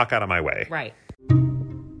the fuck out of my way. Right.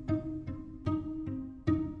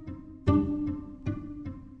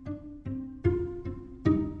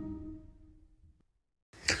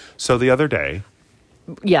 So the other day,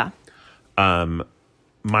 yeah,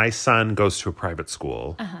 my son goes to a private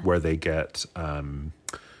school where they get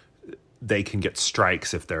they can get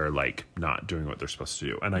strikes if they're not doing what they're supposed to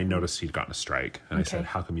do. And I noticed he'd gotten a strike. And I said,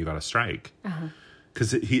 "How come you got a strike?"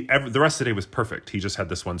 because the rest of the day was perfect. He just had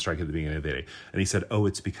this one strike at the beginning of the day. And he said, oh,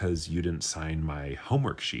 it's because you didn't sign my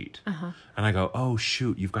homework sheet. And I go, oh,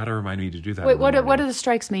 shoot, you've got to remind me to do that. Wait, what do the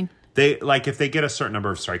strikes mean? They, like, if they get a certain number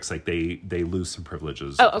of strikes, like, they lose some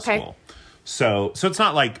privileges at the school. So it's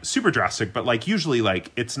not, like, super drastic, but, like, usually,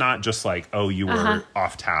 like, it's not just, like, oh, you were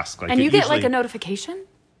off task. Like, and you get, like, a notification?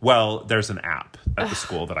 Well, there's an app at the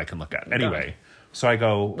school that I can look at. Anyway, so I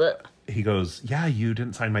go... Blech. He goes, yeah, you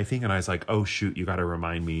didn't sign my thing. And I was like, oh, shoot, you got to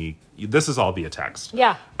remind me. This is all via text.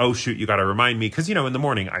 Yeah. Oh, shoot, you got to remind me. Because, in the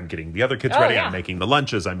morning, I'm getting the other kids ready. I'm making the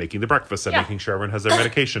lunches. I'm making the breakfast. I'm making sure everyone has their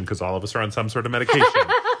medication because all of us are on some sort of medication.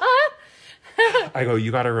 I go,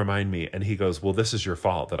 you got to remind me. And he goes, well, this is your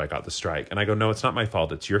fault that I got the strike. And I go, no, it's not my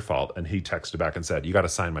fault. It's your fault. And he texted back and said, you got to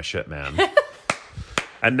sign my shit, man.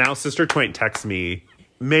 And now Sister Twain texts me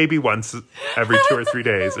maybe once every 2 or 3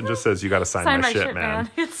 days and just says, you got to sign my shit, man.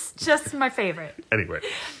 It's just my favorite. Anyway.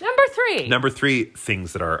 Number 3,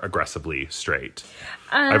 things that are aggressively straight.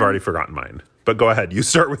 I've already forgotten mine. But go ahead. You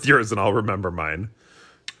start with yours and I'll remember mine.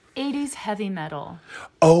 80s heavy metal.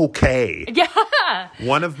 Okay. Yeah.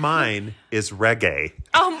 One of mine is reggae.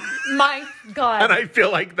 Oh my God. And I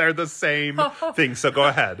feel like they're the same thing. So go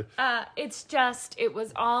ahead. It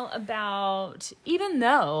was all about, even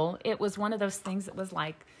though it was one of those things that was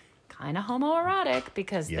like kind of homoerotic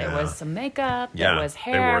because there was some makeup, there was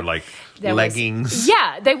hair. They wore like leggings.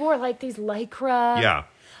 They wore like these lycra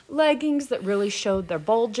leggings that really showed their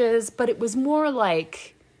bulges, but it was more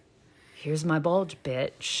like, here's my bulge,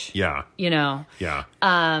 bitch. Yeah. Yeah.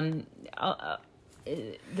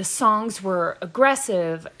 The songs were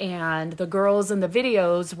aggressive and the girls in the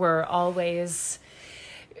videos were always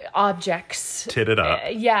objects. Titted up.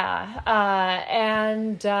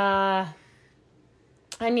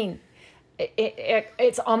 I mean,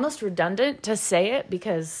 it's almost redundant to say it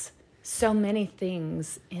because so many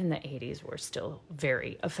things in the 80s were still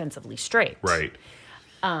very offensively straight. Right.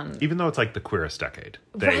 Even though it's like the queerest decade.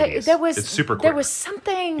 The right. 80s. It's super queer. There was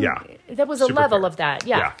something. Yeah. There was super a level queer. of that.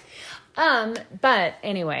 Yeah. But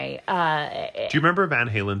anyway. Do you remember Van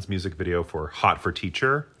Halen's music video for Hot for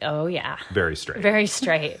Teacher? Oh, yeah. Very straight. Very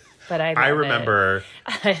straight. But I remember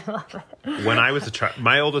I love it. when I was a child,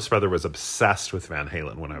 my oldest brother was obsessed with Van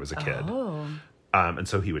Halen when I was a kid. Oh. And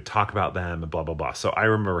so he would talk about them and blah, blah, blah. So I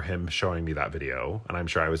remember him showing me that video. And I'm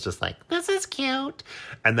sure I was just like, this is cute.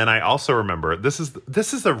 And then I also remember, this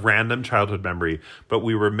is a random childhood memory, but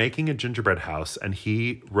we were making a gingerbread house. And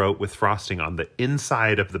he wrote with frosting on the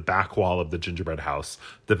inside of the back wall of the gingerbread house,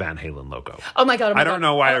 the Van Halen logo. Oh my God. I don't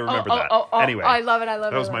know why I remember that. Anyway. I love it.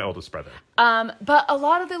 That was my oldest brother. But a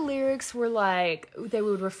lot of the lyrics were like, they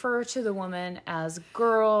would refer to the woman as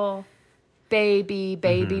girl, baby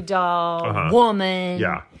doll, woman.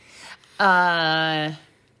 Yeah. And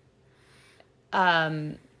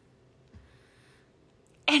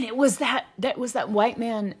it was that white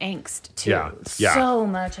man angst too. Yeah. So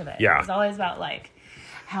much of it. Yeah. It was always about like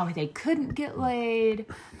how they couldn't get laid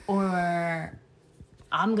or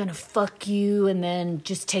I'm gonna fuck you and then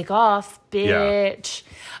just take off, bitch.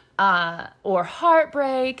 Or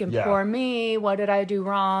heartbreak and poor me, what did I do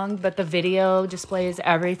wrong? But the video displays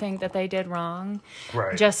everything that they did wrong.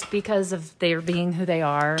 Right. Just because of their being who they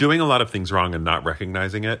are. Doing a lot of things wrong and not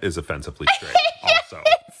recognizing it is offensively straight. Also,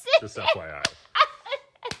 just FYI.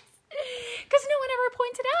 Because no one ever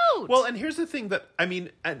pointed out. Well, and here's the thing that I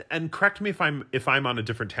mean, and correct me if I'm on a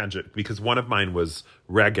different tangent because one of mine was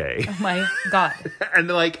reggae. Oh my God.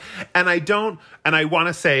 and I want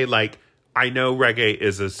to say like. I know reggae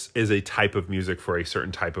is a type of music for a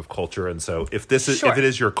certain type of culture, and so if it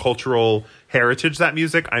is your cultural heritage, that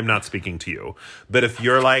music, I'm not speaking to you. But if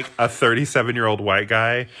you're like a 37-year-old white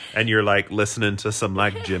guy and you're like listening to some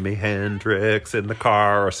like Jimi Hendrix in the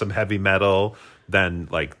car or some heavy metal, then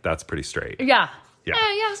like that's pretty straight. Yeah.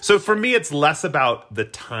 So for me, it's less about the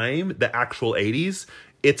time, the actual 80s.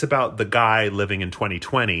 It's about the guy living in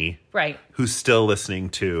 2020, right? Who's still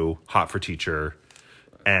listening to Hot for Teacher.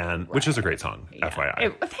 And which is a great song,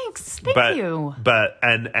 FYI. Thank you. But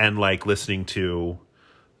and like listening to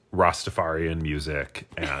Rastafarian music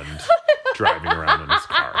and driving around in his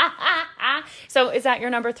car. So is that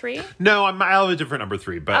your number 3? No, I'll have a different number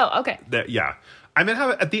 3. But okay. I'm gonna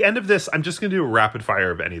have at the end of this. I'm just gonna do a rapid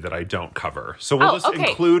fire of any that I don't cover. So we'll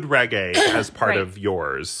include reggae as part of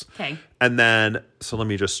yours. Okay. And then so let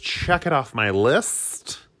me just check it off my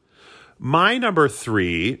list. My number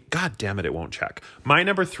 3, God damn it, it won't check. My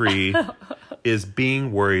number 3 is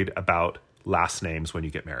being worried about last names when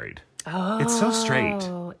you get married. Oh, it's so straight.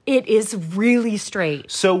 It is really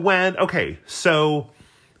straight. So so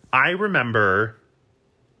I remember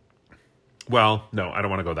Well, no, I don't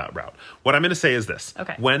want to go that route. What I'm going to say is this.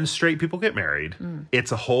 Okay. When straight people get married,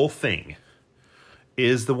 it's a whole thing.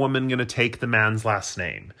 Is the woman going to take the man's last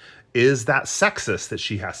name? Is that sexist that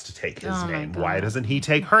she has to take his name? Why doesn't he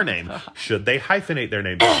take her name? Should they hyphenate their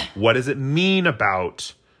name? What does it mean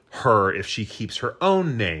about her if she keeps her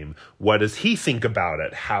own name? What does he think about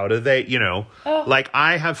it? How do they, like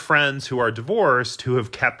I have friends who are divorced who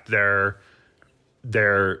have kept their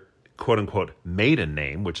quote unquote maiden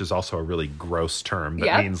name, which is also a really gross term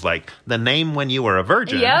that means like the name when you were a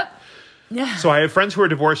virgin. Yep. Yeah. So I have friends who are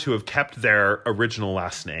divorced who have kept their original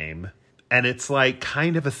last name, and it's like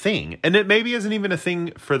kind of a thing. And it maybe isn't even a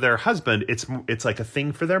thing for their husband. It's like a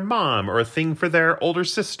thing for their mom or a thing for their older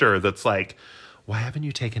sister that's like, why haven't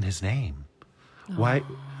you taken his name? Why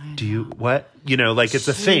do you, what? Like it's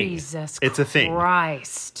a thing. It's a thing.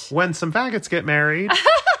 Christ. When some faggots get married,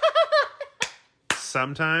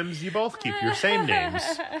 sometimes you both keep your same names.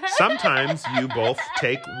 Sometimes you both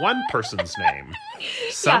take one person's name.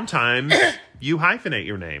 Sometimes you hyphenate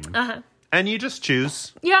your name. And you just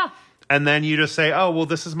choose. Yeah. And then you just say, oh, well,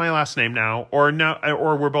 this is my last name now. Or no,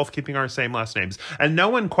 or we're both keeping our same last names. And no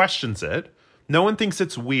one questions it. No one thinks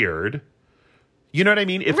it's weird. You know what I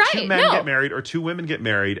mean? If two men get married or two women get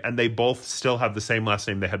married and they both still have the same last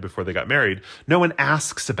name they had before they got married, no one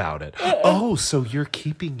asks about it. Oh, so you're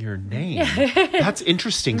keeping your name. That's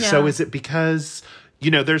interesting. Yeah. So is it because,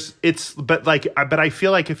 but I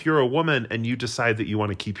feel like if you're a woman and you decide that you want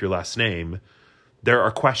to keep your last name, there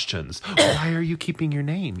are questions. Why are you keeping your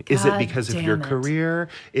name? Is it because of your career?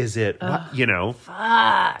 Is it,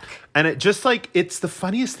 Fuck. And it just it's the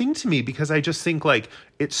funniest thing to me because I just think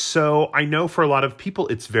I know for a lot of people,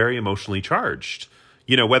 it's very emotionally charged.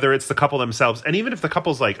 Whether it's the couple themselves, and even if the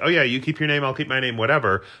couple's like, oh yeah, you keep your name, I'll keep my name,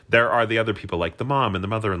 whatever. There are the other people like the mom and the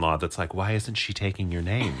mother-in-law that's like, why isn't she taking your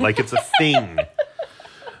name? Like it's a thing.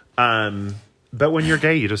 But when you're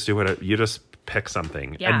gay, you just do it. You just pick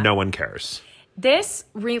something and no one cares. This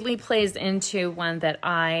really plays into one that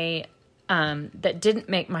that didn't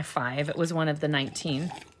make my 5. It was one of the 19.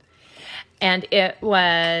 And it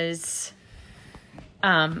was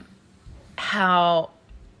how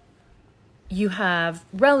you have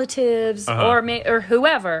relatives or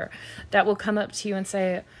whoever that will come up to you and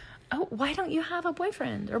say, oh, why don't you have a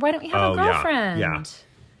boyfriend? Or why don't you have a girlfriend? Yeah.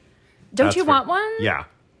 Don't you want one? Yeah.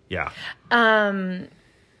 Yeah.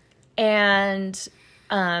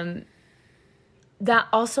 That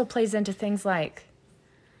also plays into things like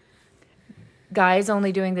guys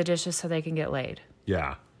only doing the dishes so they can get laid.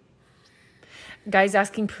 Yeah. Guys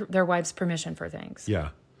asking their wives' permission for things. Yeah.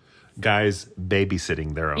 Guys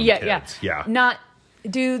babysitting their own kids. Yeah.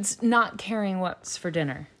 Dudes not caring what's for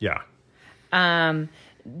dinner. Yeah.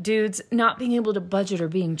 Dudes not being able to budget or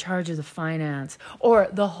being in charge of the finance. Or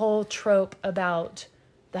the whole trope about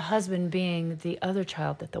the husband being the other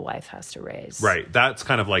child that the wife has to raise. Right. That's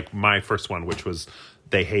kind of like my first one, which was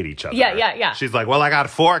they hate each other. Yeah. She's like, well, I got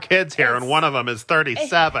 4 kids here, and one of them is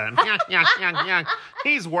 37.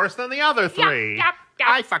 He's worse than the other 3.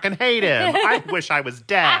 I fucking hate him. I wish I was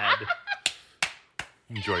dead.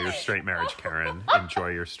 Enjoy your straight marriage, Karen.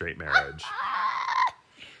 Enjoy your straight marriage.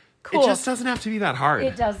 Cool. It just doesn't have to be that hard.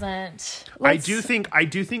 It doesn't. I do think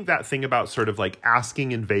that thing about sort of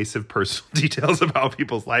asking invasive personal details about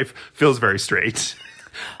people's life feels very straight.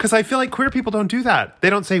 Because I feel like queer people don't do that. They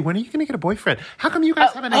don't say, when are you going to get a boyfriend? How come you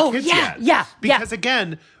guys haven't had kids yet? Yeah. Because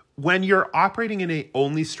again, when you're operating in a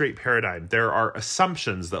only straight paradigm, there are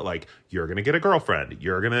assumptions that you're going to get a girlfriend.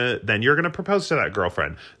 Then you're going to propose to that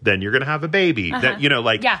girlfriend. Then you're going to have a baby.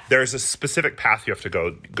 There's a specific path you have to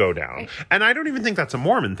go down. Right. And I don't even think that's a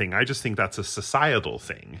Mormon thing. I just think that's a societal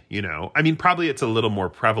thing, I mean, probably it's a little more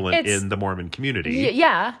prevalent in the Mormon community.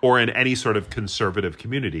 Yeah. Or in any sort of conservative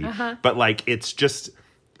community. But it's just...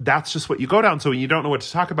 That's just what you go down. So when you don't know what to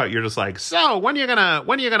talk about, you're just like, so when are you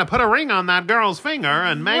gonna put a ring on that girl's finger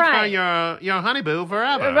and make her your honeyboo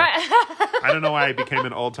forever? Right. I don't know why I became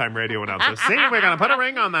an old time radio announcer. See, we're gonna put a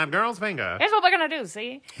ring on that girl's finger. Here's what we're gonna do.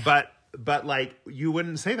 See. But you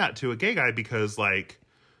wouldn't say that to a gay guy because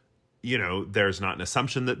there's not an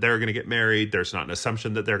assumption that they're gonna get married. There's not an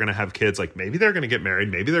assumption that they're gonna have kids. Maybe they're gonna get married.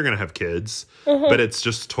 Maybe they're gonna have kids. But it's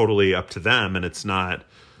just totally up to them, and it's not.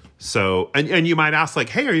 So, and you might ask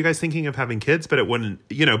hey, are you guys thinking of having kids? But it wouldn't,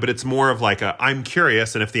 but it's more of I'm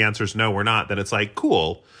curious. And if the answer is no, we're not, then it's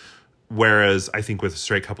cool. Whereas I think with a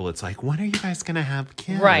straight couple, it's when are you guys going to have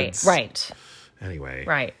kids? Right. Anyway.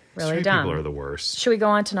 Right. Really straight dumb. People are the worst. Should we go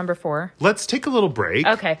on to number 4? Let's take a little break.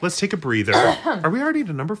 Okay. Let's take a breather. Are we already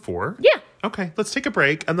to number 4? Yeah. Okay. Let's take a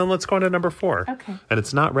break and then let's go on to number 4. Okay. And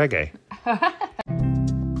it's not reggae.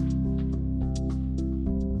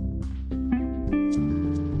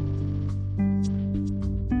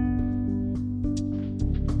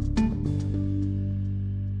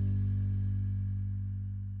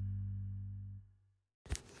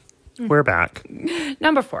 we're back.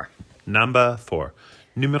 Number 4. Number 4.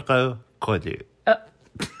 Numero 4.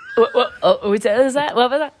 What is that?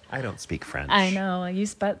 What was that? I don't speak French. I know.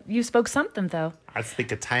 You spoke something, though. I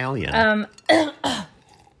speak Italian.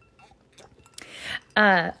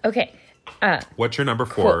 Okay. What's your number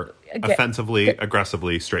 4? Cool. Okay. Offensively,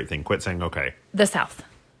 aggressively, straight thing. Quit saying okay. The South.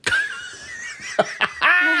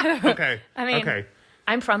 Okay. I mean, okay.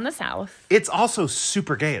 I'm from the South. It's also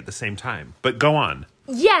super gay at the same time. But go on.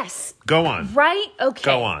 Yes. Go on. Right? Okay.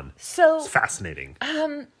 Go on. So, It's fascinating.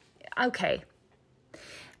 okay.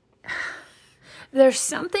 There's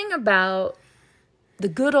something about the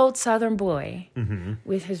good old Southern boy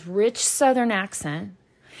with his rich Southern accent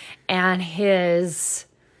and his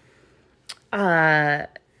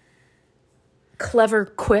clever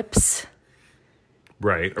quips.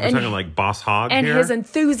 Right. Are we talking like Boss Hogg And here? his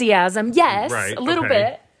enthusiasm. Yes, Right, a little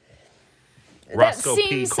okay. bit. Roscoe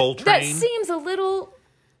P. That Coltrane. seems a little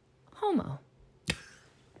homo.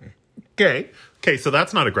 Okay. Okay, so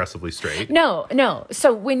that's not aggressively straight. No.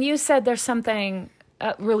 So when you said there's something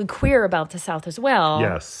really queer about the South as well,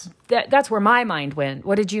 Yes. that's where my mind went.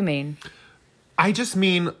 What did you mean? I just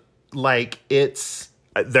mean, like,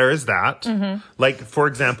 there is that. Mm-hmm. Like, for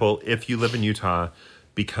example, if you live in Utah,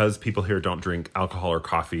 because people here don't drink alcohol or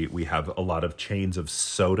coffee, we have a lot of chains of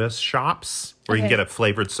soda shops where you can Okay. get a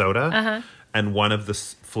flavored soda. Uh-huh. And one of the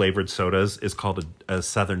flavored sodas is called a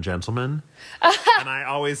Southern Gentleman. And I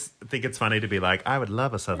always think it's funny to be like, I would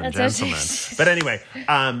love a Southern Gentleman. But anyway,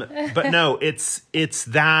 but no, it's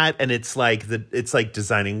that, and it's like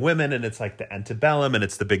designing women, and it's like the antebellum, and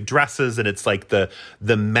it's the big dresses, and it's like the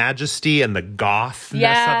majesty and the gothness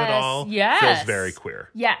of it all. Yes. Feels very queer.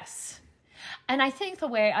 Yes. And I think the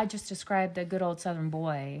way I just described the good old Southern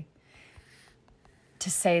boy, to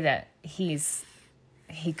say that he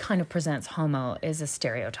kind of presents homo is a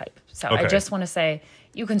stereotype. So I Okay. just want to say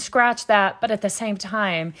you can scratch that, but at the same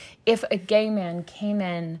time, if a gay man came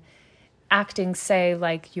in acting, say,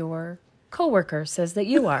 like your coworker says that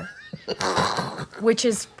you are, which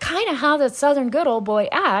is kind of how the Southern good old boy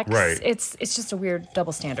acts, Right. it's just a weird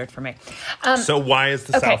double standard for me. So why is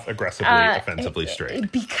the okay. South aggressively, offensively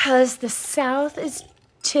straight? Because the South is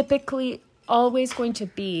typically always going to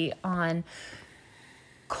be on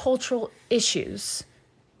cultural issues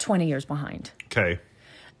 20 years behind, Okay.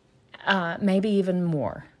 maybe even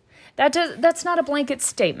more. That's not a blanket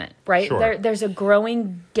statement, right? Sure. There's a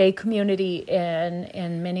growing gay community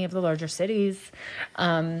in many of the larger cities,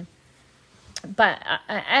 but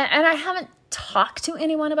I haven't talked to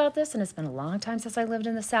anyone about this, and it's been a long time since I lived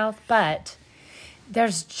in the South, but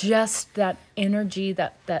there's just that energy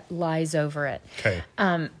that lies over it. Okay.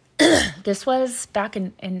 This was back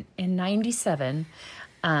in 97.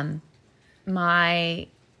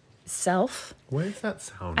 Myself, What is that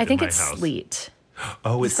sound? I think in my it's house? sleet.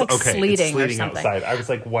 Oh, it's like okay. sleeting It's or sleeting something. outside. I was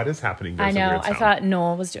like, what is happening? There's I a know. weird I sound. thought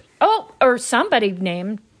Noel was doing. Oh, or somebody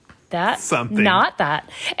named that. Something. Not that.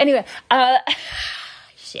 Anyway,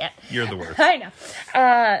 shit. You're the worst. I know.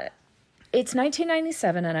 It's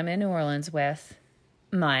 1997, and I'm in New Orleans with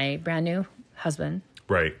my brand new husband.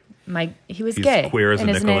 Right. He was He's gay. queer as a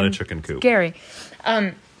and his nickel in a name chicken coop. Gary.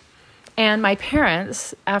 And my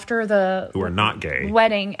parents, after the Who are not gay.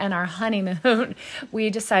 wedding and our honeymoon, we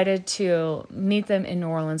decided to meet them in New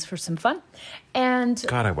Orleans for some fun. And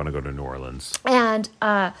God, I want to go to New Orleans.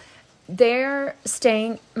 they're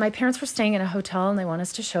staying, my parents were staying in a hotel, and they want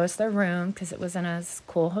us to show us their room because it was in a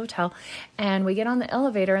cool hotel. And we get on the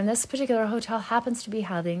elevator, and this particular hotel happens to be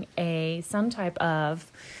having some type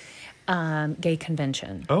of gay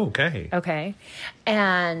convention. Oh, okay. Okay.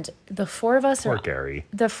 And the four of us Poor Gary.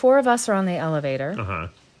 are on the elevator. Uh-huh.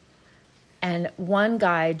 And one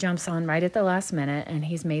guy jumps on right at the last minute, and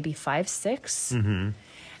he's maybe 5'6". Mm-hmm.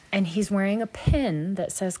 And he's wearing a pin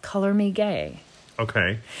that says "Color Me Gay."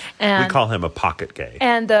 Okay. And we call him a pocket gay.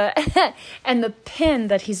 and the and the pin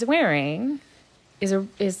that he's wearing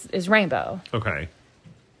is rainbow. Okay.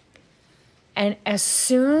 And as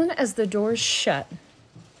soon as the doors shut,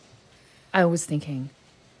 I was thinking,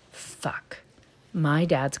 fuck, my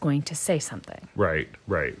dad's going to say something. Right,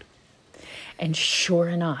 right. And sure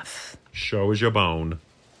enough, Show is your bone.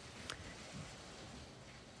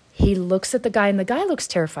 he looks at the guy, and the guy looks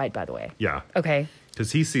terrified, by the way. Yeah. Okay.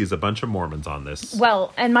 Because he sees a bunch of Mormons on this.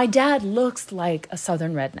 Well, and my dad looks like a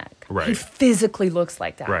Southern redneck. Right. He physically looks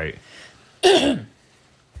like that. Right.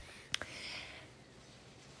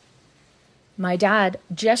 My dad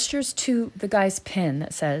gestures to the guy's pin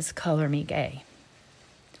that says "Color Me Gay"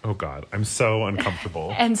 Oh, God. I'm so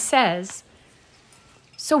uncomfortable. and says,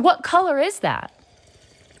 "So what color is that?"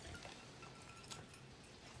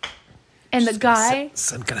 And the guy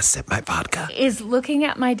I'm gonna sip my vodka. is looking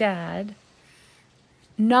at my dad,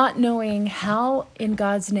 not knowing how in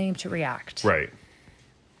God's name to react. Right.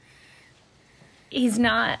 He's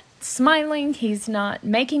not smiling. He's not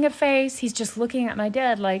making a face. He's just looking at my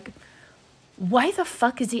dad like, why the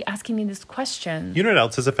fuck is he asking me this question? You know what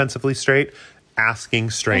else is offensively straight? Asking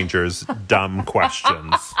strangers dumb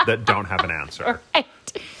questions that don't have an answer. Right.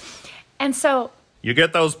 And so... You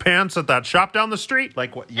get those pants at that shop down the street?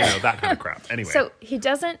 Like, what, you know, that kind of crap. Anyway. So he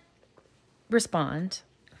doesn't respond.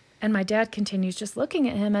 And my dad continues just looking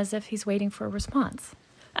at him as if he's waiting for a response.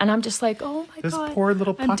 And I'm just like, oh my this God. poor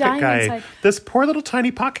little I'm pocket dying guy. inside. This poor little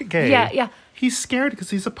tiny pocket gay. Yeah. He's scared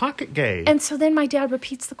because he's a pocket gay. And so then my dad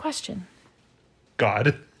repeats the question.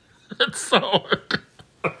 God. It's so...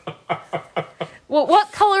 Well,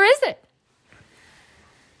 what color is it?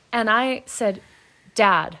 And I said,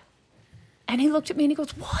 Dad. And he looked at me and he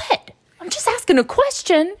goes, what? I'm just asking a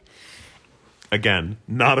question. Again,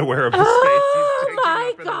 not aware of the space he's taking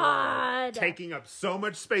my up in the world. God. Taking up so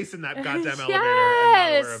much space in that goddamn elevator and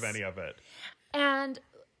not aware of any of it.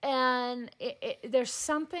 And there's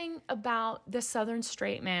something about the Southern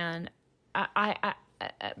straight man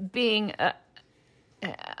being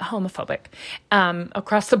homophobic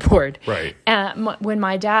across the board. Right. When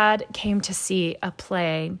my dad came to see a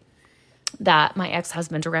play that my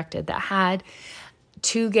ex-husband directed that had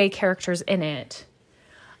 2 gay characters in it,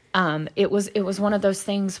 it was one of those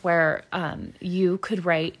things where you could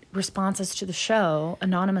write responses to the show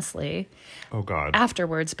anonymously. Oh God.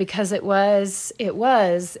 Afterwards, because it was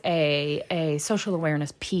a social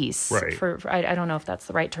awareness piece. Right. I don't know if that's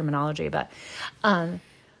the right terminology, but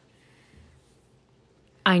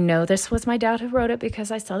I know this was my dad who wrote it because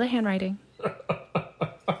I saw the handwriting.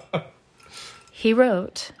 He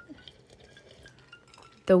wrote,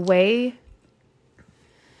 the way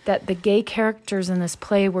that the gay characters in this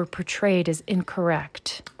play were portrayed is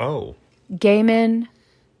incorrect. Oh. Gay men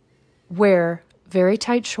wear very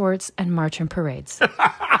tight shorts and march in parades.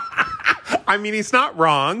 I mean, he's not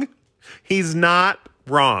wrong. He's not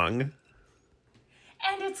wrong.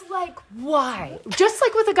 And it's like, why? Just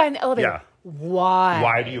like with the guy in the elevator. Yeah. Why?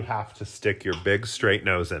 Why do you have to stick your big straight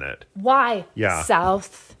nose in it? Why? Yeah.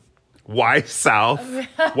 South. Why South?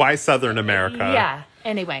 Why Southern America? Yeah.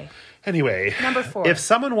 Anyway. Number 4. If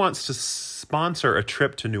someone wants to sponsor a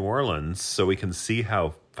trip to New Orleans so we can see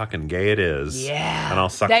how fucking gay it is, yeah, and I'll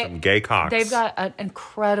suck some gay cocks. They've got an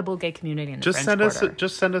incredible gay community in the French Quarter.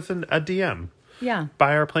 Just send us a DM. Yeah.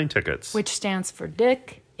 Buy our plane tickets. Which stands for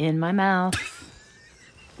dick in my mouth.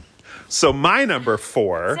 So my number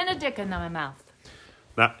 4. Send a dick in my mouth.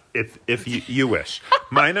 Now, if you wish.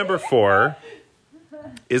 My number 4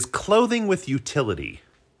 is clothing with utility.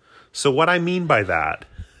 So what I mean by that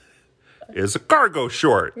is a cargo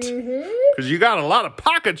short. Because you got a lot of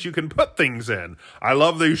pockets you can put things in. I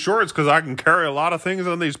love these shorts because I can carry a lot of things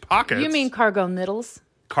in these pockets. You mean cargo middles?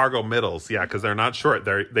 Cargo middles, yeah, because they're not short.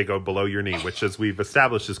 They go below your knee, which, as we've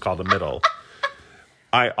established, is called a middle.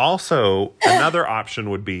 I also, another option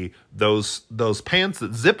would be those pants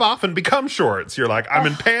that zip off and become shorts. You're like, I'm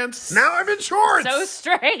in pants, now I'm in shorts. So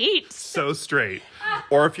straight. So straight.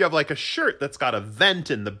 Or if you have like a shirt that's got a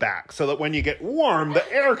vent in the back so that when you get warm,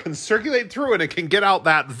 the air can circulate through and it can get out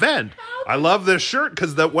that vent. I love this shirt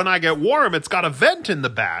because when I get warm, it's got a vent in the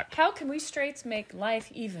back. How can we straights make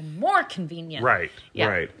life even more convenient? Right, Yeah,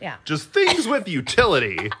 right. yeah. Just things with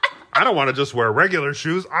utility. I don't want to just wear regular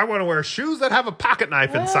shoes. I want to wear shoes that have a pocket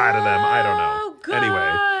knife inside of them. I don't know. God.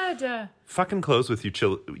 Anyway, fucking clothes with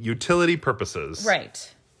utility purposes.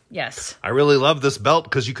 Right. Yes. I really love this belt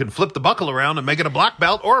because you can flip the buckle around and make it a black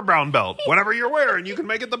belt or a brown belt. Whatever you're wearing, you can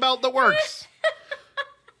make it the belt that works.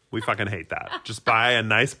 We fucking hate that. Just buy a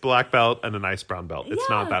nice black belt and a nice brown belt. It's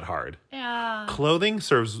not that hard. Yeah. Clothing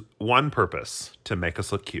serves one purpose, to make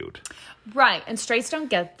us look cute. Right. And straights don't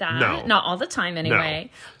get that. No. Not all the time anyway.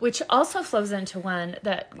 No. Which also flows into one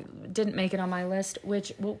that didn't make it on my list,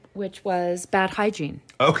 which was bad hygiene.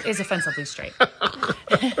 Okay. Is offensively straight.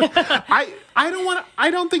 I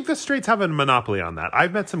don't think the straights have a monopoly on that.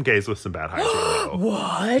 I've met some gays with some bad hygiene though.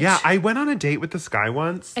 What? Yeah, I went on a date with this guy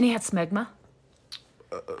once. And he had smegma?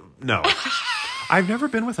 No. I've never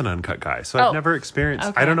been with an uncut guy, so I've never experienced.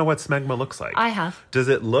 Okay. I don't know what smegma looks like. I have. Does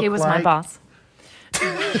it look like... He was my boss.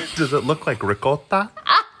 Does it look like ricotta?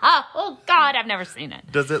 Oh, God, I've never seen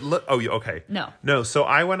it. Does it look... Oh, okay. No, so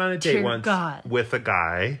I went on a date once God. with a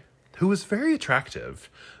guy who was very attractive,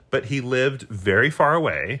 but he lived very far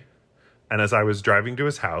away. And as I was driving to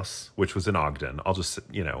his house, which was in Ogden, I'll just,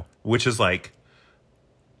 which is like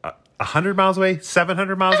 100 miles away,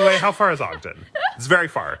 700 miles away. How far is Ogden? It's very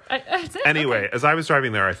far. Anyway, as I was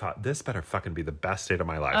driving there, I thought, this better fucking be the best date of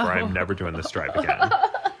my life, or I'm never doing this drive again.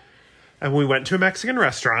 And we went to a Mexican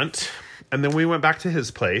restaurant, and then we went back to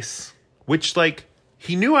his place, which, like,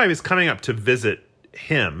 he knew I was coming up to visit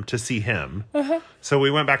him, to see him. So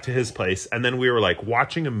we went back to his place, and then we were, like,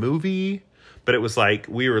 watching a movie. But it was like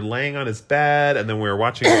we were laying on his bed, and then we were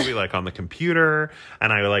watching a movie like on the computer,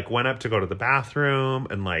 and I like went up to go to the bathroom,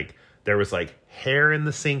 and like there was like hair in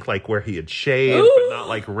the sink, like where he had shaved but not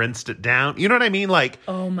like rinsed it down. You know what I mean? Like,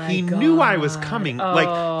 oh my he God. knew I was coming. Like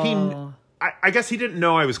I guess he didn't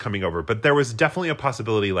know I was coming over, but there was definitely a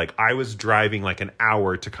possibility. Like, I was driving like an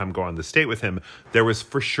hour to come go on this date with him. There was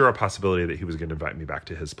for sure a possibility that he was going to invite me back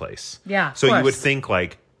to his place. Yeah. So you would think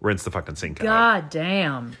like rinse the fucking sink out. God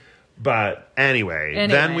damn. But anyway,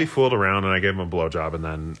 then we fooled around and I gave him a blowjob, and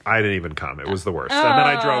then I didn't even come. It was the worst. And then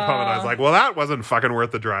I drove home and I was like, well, that wasn't fucking worth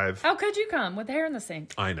the drive. How could you come with the hair in the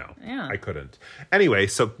sink? I know. Yeah. I couldn't. Anyway,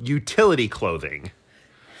 so utility clothing.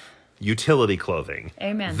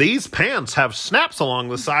 Amen. These pants have snaps along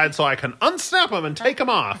the side so I can unsnap them and take them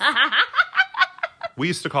off. We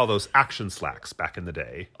used to call those action slacks back in the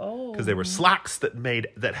day. Oh. Because they were slacks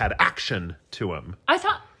that had action to them. I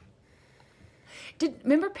thought...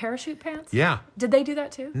 Remember parachute pants? Yeah. Did they do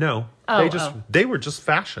that too? No. Oh, They were just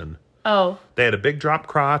fashion. Oh. They had a big drop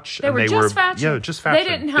crotch. They were just fashion? Yeah, just fashion. They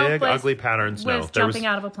didn't help big, with, ugly patterns. No. With jumping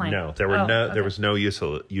out of a plane? No. There was no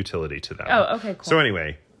utility to them. Oh, okay, cool. So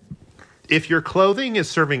anyway, if your clothing is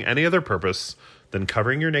serving any other purpose than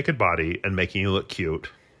covering your naked body and making you look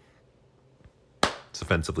cute, it's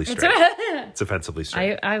offensively straight. It's offensively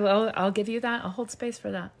straight. I'll give you that. I'll hold space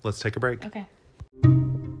for that. Let's take a break. Okay.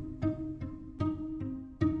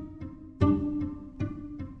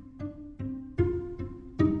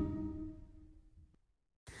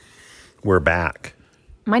 We're back.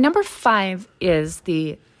 My number 5 is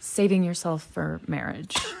the saving yourself for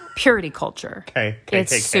marriage. Purity culture. Okay.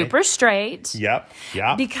 It's super straight. Yep.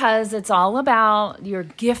 Because it's all about your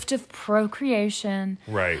gift of procreation.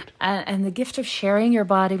 Right. And the gift of sharing your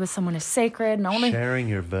body with someone is sacred. And only sharing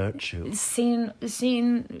your virtue. Seen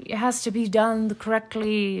it has to be done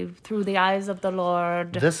correctly through the eyes of the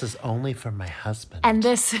Lord. This is only for my husband. And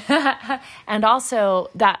this, and also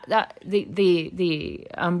that the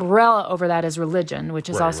umbrella over that is religion, which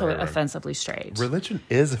is also offensively straight. Religion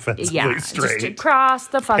is offensively straight. Just across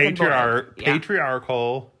the fucking board.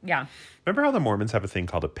 Patriarchal. Yeah. Remember how the Mormons have a thing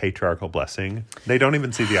called a patriarchal blessing? They don't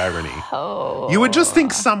even see the irony. You would just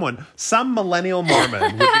think some millennial Mormon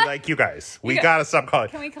would be like, you guys, we gotta stop calling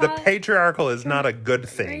it. The patriarchal is not a good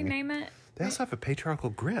thing. Can we name it? They also have a patriarchal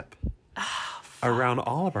grip around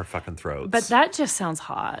all of our fucking throats. But that just sounds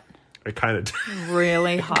hot. It kind of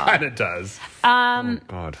really hot. Kind of does. Oh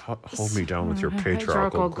God, hold me down with your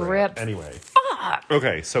patriarchal grip. Anyway. Fuck.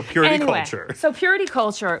 Okay, so purity culture. So purity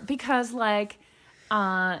culture, because like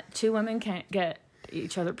 2 women can't get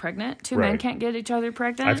each other pregnant. 2 men can't get each other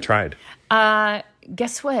pregnant. I've tried.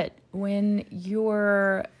 Guess what? When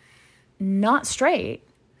you're not straight,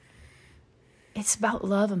 it's about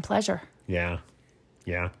love and pleasure. Yeah.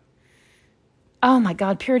 Oh my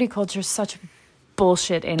God, purity culture is such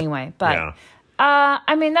bullshit anyway. But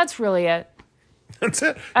I mean, that's really it. That's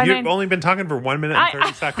it. You've only been talking for 1 minute and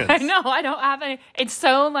 30 seconds. I know. I don't have any. It's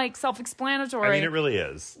so like self-explanatory. I mean, it really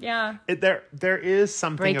is. Yeah. There is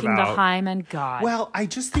something breaking about the hymen. God. Well, I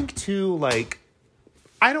just think too, like,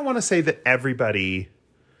 I don't want to say that everybody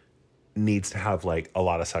needs to have like a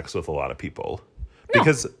lot of sex with a lot of people,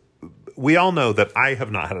 because we all know that I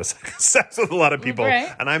have not had a sex with a lot of people,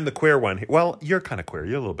 and I'm the queer one. Well, you're kind of queer.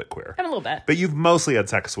 You're a little bit queer. I'm a little bit. But you've mostly had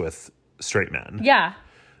sex with straight men. Yeah.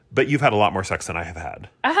 But you've had a lot more sex than I have had.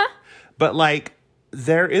 Uh-huh. But, like,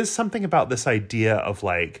 there is something about this idea of,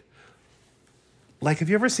 like, have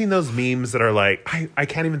you ever seen those memes that are like, I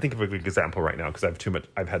can't even think of an example right now because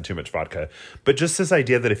I've had too much vodka. But just this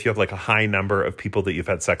idea that if you have, like, a high number of people that you've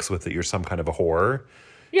had sex with, that you're some kind of a whore.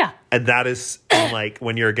 Yeah. And that is, like,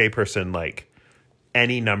 when you're a gay person, like,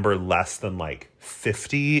 any number less than, like,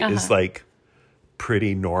 50 is, like,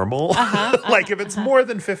 pretty normal. Like if it's more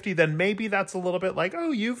than 50, then maybe that's a little bit like,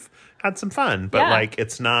 oh, you've had some fun, but like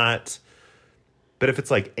it's not. But if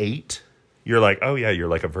it's like 8, you're like, oh yeah, you're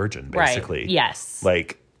like a virgin basically. Right. Yes.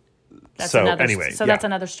 Like that's so another, anyway. So that's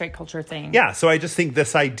another straight culture thing. Yeah. So I just think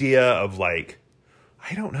this idea of like,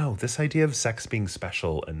 I don't know, this idea of sex being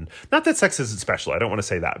special, and not that sex isn't special, I don't want to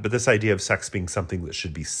say that, but this idea of sex being something that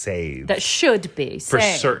should be saved. That should be saved. For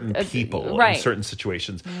certain people in certain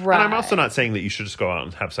situations. Right. And I'm also not saying that you should just go out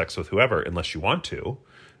and have sex with whoever unless you want to,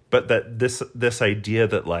 but that this idea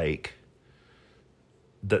that like,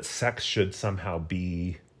 that sex should somehow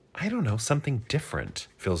be I don't know, something different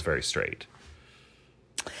feels very straight.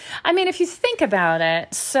 I mean, if you think about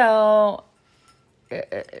it, so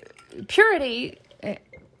purity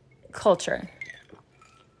culture.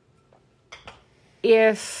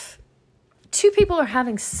 If two people are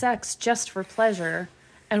having sex just for pleasure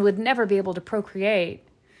and would never be able to procreate,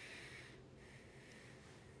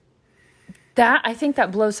 I think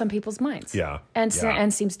that blows some people's minds. Yeah. And Yeah.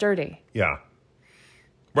 and seems dirty. Yeah.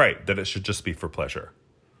 Right, that it should just be for pleasure.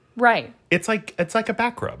 Right. It's like a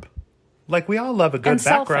back rub. Like, we all love a good And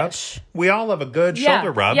back selfish. rub. We all love a good Yeah.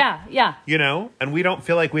 shoulder rub. Yeah. You know? And we don't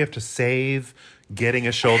feel like we have to save getting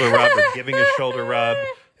a shoulder rub or giving a shoulder rub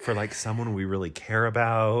for, like, someone we really care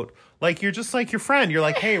about. Like, you're just like your friend. You're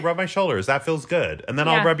like, hey, rub my shoulders. That feels good. And then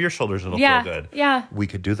I'll Yeah. rub your shoulders and it'll Yeah. feel good. Yeah. We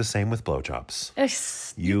could do the same with blowjobs.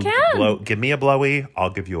 You can. Give me a blowy, I'll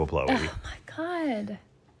give you a blowy. Oh my God.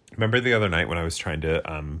 Remember the other night when I was trying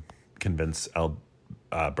to convince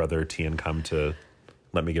brother Tian come to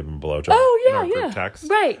let me give him a blowjob? Oh, in our yeah, group yeah. text?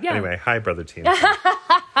 Right, yeah. Anyway, hi, brother Tian.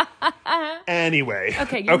 Anyway.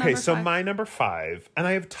 Okay, your number so 5. my number 5, and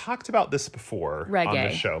I have talked about this before on Reggae.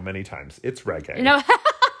 the show many times. It's reggae. No,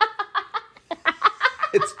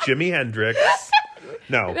 It's Jimi Hendrix.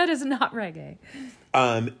 No. that is not reggae.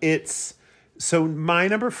 It's so my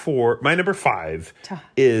number 5 Ta.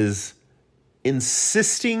 is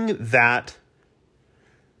insisting that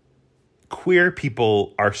queer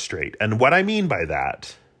people are straight. And what I mean by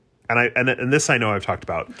that, and this I know I've talked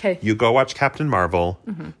about. Okay. You go watch Captain Marvel.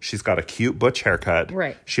 She's got a cute butch haircut.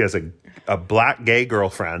 Right. She has a black gay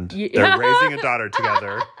girlfriend. Yeah. They're raising a daughter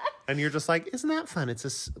together. And you're just like, isn't that fun? It's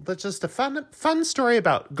just a fun story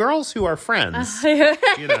about girls who are friends.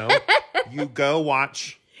 You know, you go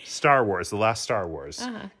watch Star Wars, The Last Star Wars.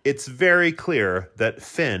 It's very clear that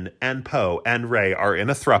Finn and Poe and Rey are in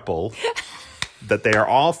a throuple, that they are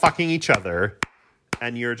all fucking each other.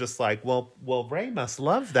 And you're just like, well, Rey must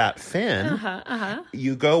love that Finn.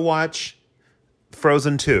 You go watch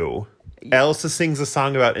Frozen 2. Elsa sings a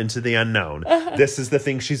song about Into the Unknown. This is the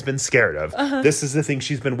thing she's been scared of. This is the thing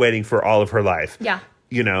she's been waiting for all of her life. Yeah.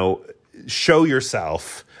 You know, show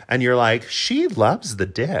yourself. And you're like, she loves the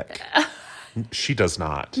dick. She does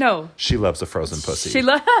not. No. She loves a frozen pussy. She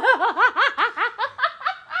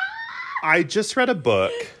I just read a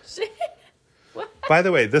book. By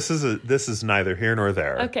the way, this is neither here nor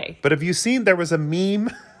there. Okay. But have you seen, there was a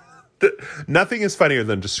meme? Nothing is funnier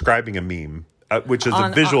than describing a meme, which is a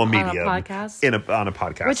visual medium. On a podcast? On a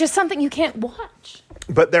podcast. Which is something you can't watch.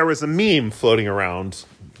 But there was a meme floating around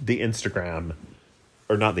the Instagram,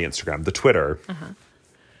 or not the Instagram, the Twitter,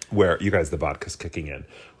 where, you guys, the vodka's kicking in,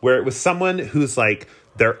 where it was someone who's like,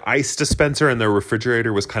 their ice dispenser and their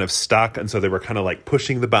refrigerator was kind of stuck. And so they were kind of like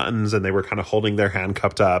pushing the buttons and they were kind of holding their hand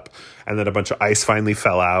cupped up. And then a bunch of ice finally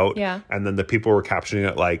fell out. Yeah. And then the people were captioning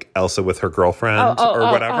it like Elsa with her girlfriend or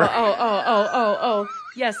whatever. Oh.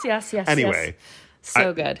 Yes. Anyway.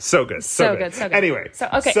 So good. So good. Anyway. So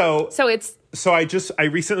I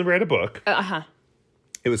recently read a book.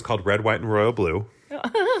 It was called Red, White, and Royal Blue.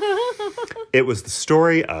 It was the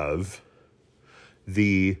story of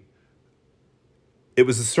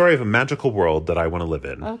a magical world that I want to live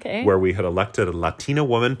in. Okay. Where we had elected a Latina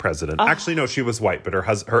woman president. Actually, no, she was white, but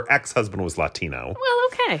her ex-husband was Latino. Well,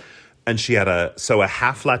 okay. And she had a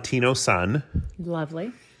half Latino son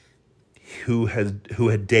Lovely. who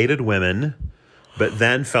had dated women, but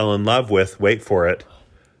then fell in love with, wait for it,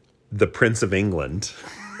 the Prince of England.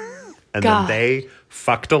 And God. then they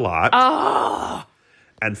fucked a lot.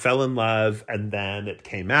 And fell in love, and then it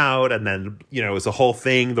came out, and then, you know, it was a whole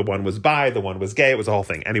thing. The one was bi, the one was gay. It was a whole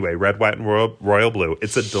thing. Anyway, Red, White, and Royal Blue.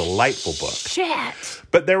 It's a delightful book. Shit.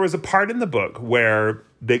 But there was a part in the book where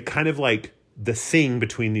they kind of like the thing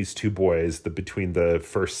between these two boys, between the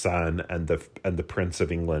first son and the Prince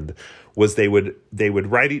of England, was they would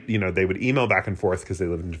write, you know, they would email back and forth because they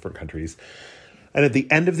lived in different countries. And at the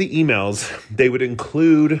end of the emails, they would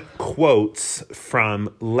include quotes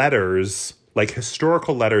from letters, like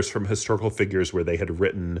historical letters from historical figures where they had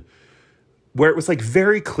written, where it was like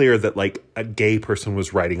very clear that like a gay person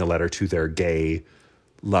was writing a letter to their gay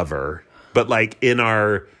lover. But like in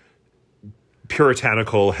our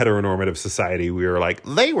puritanical heteronormative society, we were like,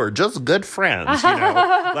 they were just good friends, you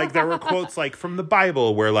know? Like there were quotes like from the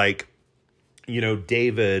Bible where like, you know,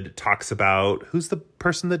 David talks about, who's the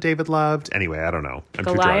person that David loved? Anyway, I don't know. I'm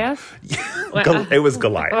Goliath? too drunk. It was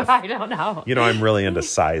Goliath. I don't know. You know, I'm really into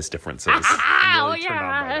size differences. I'm really turned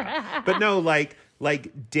on by yeah. that. But no, like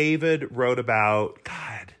David wrote about,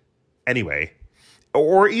 God. Anyway,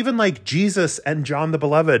 Or even like Jesus and John the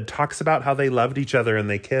Beloved talks about how they loved each other and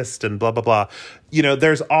they kissed and blah, blah, blah. You know,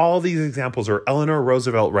 there's all these examples, or Eleanor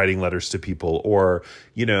Roosevelt writing letters to people, or,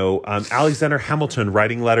 you know, Alexander Hamilton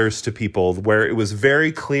writing letters to people, where it was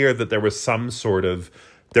very clear that there was some sort of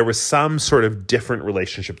different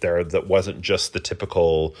relationship there that wasn't just the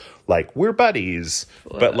typical, like, we're buddies,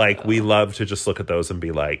 but like, we love to just look at those and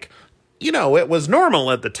be like, you know, it was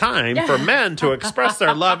normal at the time for men to express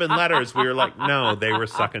their love in letters. We were like, no, they were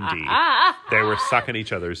sucking D. They were sucking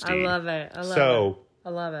each other's D. I love it. I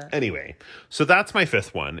love it. Anyway, so that's my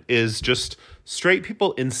fifth one, is just straight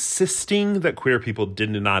people insisting that queer people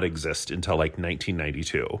did not exist until like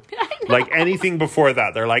 1992. Like anything before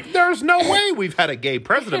that, they're like, there's no way we've had a gay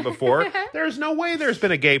president before. There's no way there's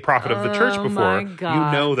been a gay prophet of the church before. My God.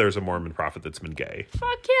 You know there's a Mormon prophet that's been gay.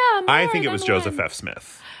 Fuck yeah. I think it was Joseph F.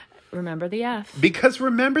 Smith. Remember the F. Because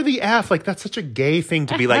remember the F, like that's such a gay thing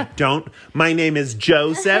to be like, my name is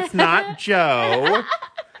Joseph, not Joe.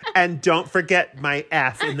 And don't forget my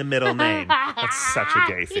F in the middle name. That's such a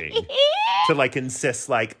gay thing. To like insist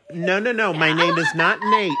like, no, my name is not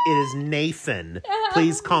Nate, it is Nathan.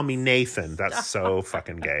 Please call me Nathan. That's so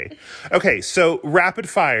fucking gay. Okay, so rapid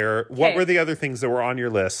fire. What were the other things that were on your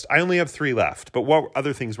list? I only have 3 left, but what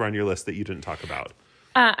other things were on your list that you didn't talk about?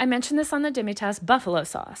 I mentioned this on the Demi-Tasse, buffalo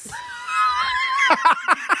sauce.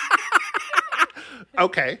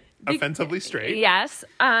 Okay. Offensively straight. Yes.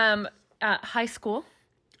 High school.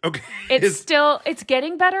 Okay. It's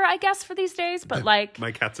getting better, I guess, for these days, but like...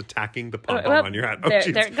 My cat's attacking the pom-pom on your hat. Oh,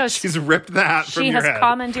 there it goes. She's ripped the hat from your head. She has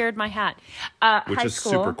commandeered my hat. Which is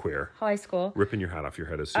super queer. High school. Ripping your hat off your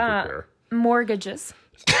head is super queer. Mortgages.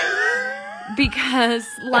 Because,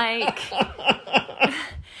 like...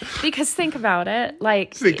 Because think about it,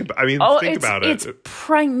 like... think about it. It's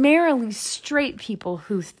primarily straight people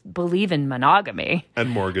who believe in monogamy. And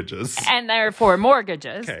mortgages. And therefore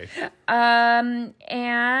mortgages. Okay. And...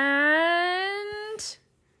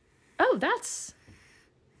 Oh, that's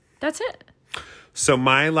it. So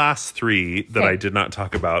my last 3 that I did not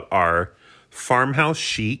talk about are farmhouse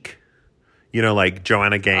chic. You know, like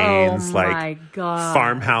Joanna Gaines,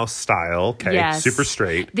 farmhouse style. Okay, yes. Super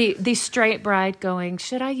straight. The straight bride going,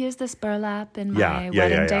 should I use this burlap in my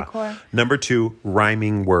wedding decor? Number 2,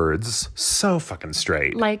 rhyming words. So fucking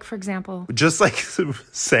straight. Like, for example? Just like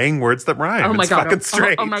saying words that rhyme. Oh my God. Fucking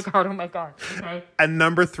straight. Oh my God. Okay. And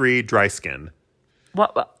number 3, dry skin.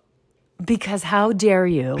 What? Because how dare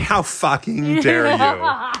you? How fucking dare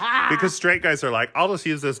you? Because straight guys are like, I'll just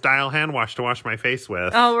use this Dial hand wash to wash my face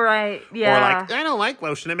with. Oh, right. Yeah. Or like, I don't like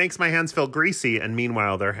lotion. It makes my hands feel greasy. And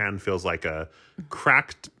meanwhile, their hand feels like a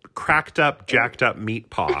cracked up, jacked up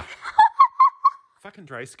meat paw. Fucking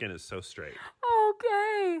dry skin is so straight.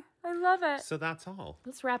 Okay. I love it. So that's all.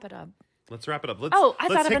 Let's wrap it up. I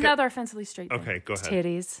thought of another offensively straight thing. Okay, go ahead.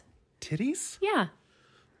 Titties. Titties? Yeah.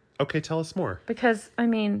 Okay, tell us more. Because, I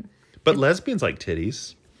mean... But lesbians like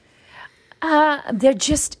titties. They're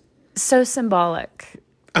just so symbolic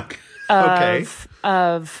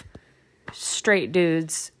of straight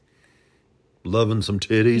dudes loving some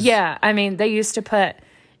titties. Yeah, I mean, they used to put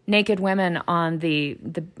naked women on the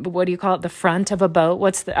what do you call it? The front of a boat.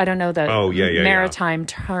 I don't know the maritime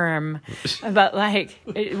term, but like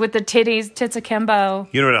with the tits akimbo.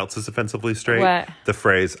 You know what else is offensively straight? What? The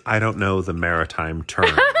phrase, I don't know the maritime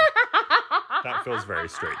term. That feels very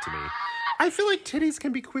straight to me. I feel like titties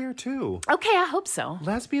can be queer too. Okay, I hope so.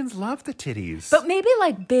 Lesbians love the titties. But maybe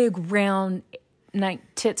like big, round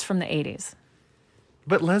tits from the 80s.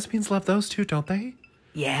 But lesbians love those too, don't they?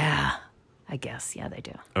 Yeah, I guess. Yeah, they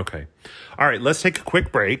do. Okay. All right, let's take a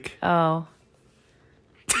quick break. Oh.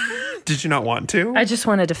 Did you not want to? I just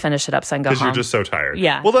wanted to finish it up so I can go home. Because you're just so tired.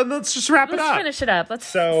 Yeah. Well, then let's just wrap it up. Let's finish it up.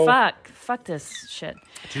 Fuck this shit.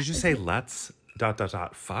 Did you say let's ...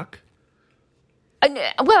 fuck?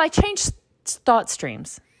 Well, I changed thought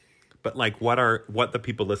streams. But like what the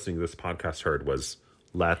people listening to this podcast heard was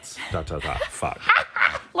let's ... fuck.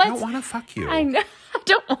 I don't want to fuck you. I know. I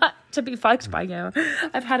don't want to be fucked by you.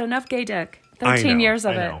 I've had enough gay dick. 13 years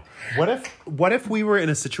of it. What if we were in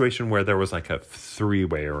a situation where there was like a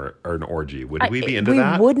 3-way or an orgy? Would we be into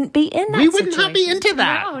that? We wouldn't be in that situation. We would not be into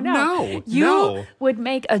that. No. You would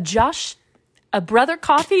make a Brother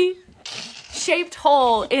Coffee shaped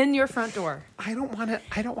hole in your front door. I don't want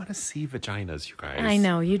to see vaginas, you guys. I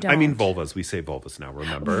know you don't. I mean vulvas. We say vulvas now,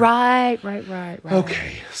 remember? Right.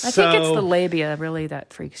 Okay. I think it's the labia really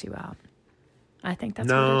that freaks you out. I think that's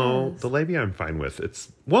what it is. The labia I'm fine with.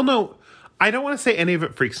 No, I don't want to say any of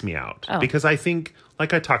it freaks me out because I think,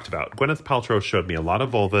 like I talked about, Gwyneth Paltrow showed me a lot of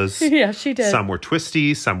vulvas. Yeah, she did. Some were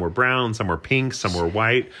twisty, some were brown, some were pink, some were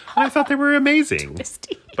white. And I thought they were amazing.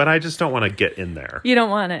 Twisty. But I just don't want to get in there. You don't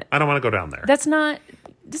want it. I don't want to go down there. That's none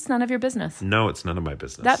of your business. No, it's none of my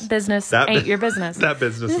business. That business ain't your business. That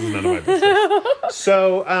business is none of my business.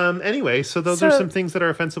 So, anyway, those are some things that are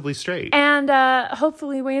offensively straight. And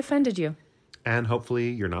hopefully we offended you. And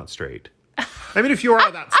hopefully you're not straight. I mean, if you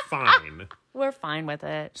are, that's fine. We're fine with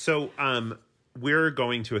it. So, we're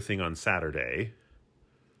going to a thing on Saturday.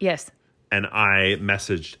 Yes. And I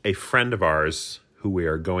messaged a friend of ours who we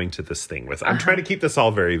are going to this thing with. I'm trying to keep this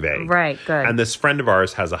all very vague. Right, good. And this friend of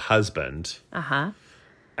ours has a husband. Uh-huh.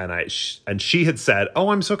 And she had said, "Oh,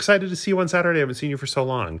 I'm so excited to see you on Saturday. I haven't seen you for so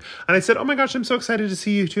long." And I said, "Oh my gosh, I'm so excited to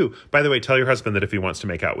see you too. By the way, tell your husband that if he wants to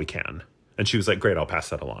make out, we can." And she was like, "Great, I'll pass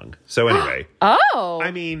that along." So anyway. Oh.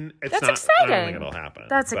 I mean, it's that's not, exciting. I don't think it'll happen.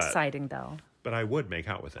 That's exciting, though. But I would make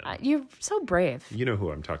out with him. You're so brave. You know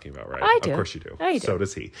who I'm talking about, right? I do. Of course you do. I do. So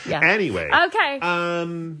does he. Yeah. Anyway. Okay.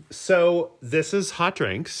 So this is Hot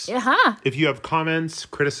Drinks. Uh-huh. If you have comments,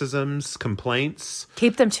 criticisms, complaints,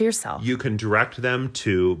 keep them to yourself. you can direct them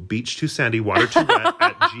to beach2sandywater2wet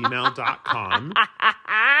at gmail.com.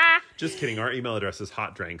 Just kidding. Our email address is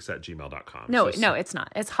hotdrinks@gmail.com. No, it's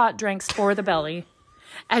not. It's hot drinks for the belly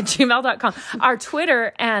at gmail.com. Our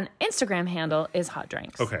Twitter and Instagram handle is hot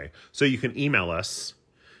drinks. Okay. So you can email us.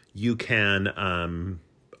 You can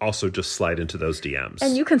also just slide into those DMs.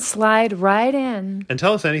 And you can slide right in and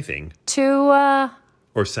tell us anything. To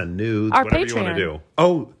or send nudes, our whatever Patreon. you want to do.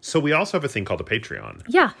 Oh, so we also have a thing called a Patreon.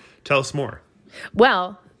 Yeah. Tell us more.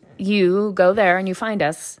 Well, you go there and you find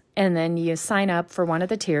us, and then you sign up for one of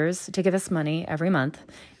the tiers to give us money every month,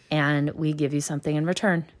 and we give you something in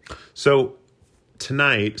return. So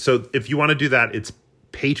tonight, if you want to do that, it's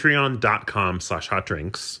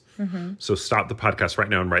patreon.com/hotdrinks. Mm-hmm. So stop the podcast right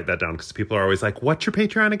now and write that down, because people are always like, "What's your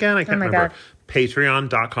Patreon again?" I can't remember. God.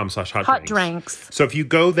 Patreon.com/hotdrinks. Hot drinks. So if you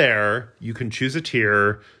go there, you can choose a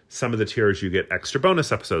tier. Some of the tiers you get extra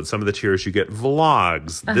bonus episodes. Some of the tiers you get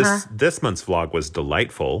vlogs. This month's vlog was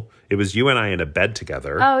delightful. It was you and I in a bed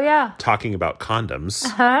together. Oh, yeah. Talking about condoms.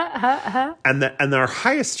 And our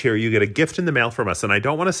highest tier, you get a gift in the mail from us. And I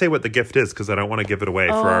don't want to say what the gift is, because I don't want to give it away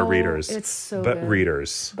for our readers. It's so but good.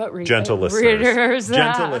 Readers. But gentle listeners. readers.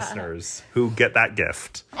 Gentle listeners who get that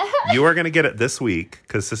gift. You are going to get it this week,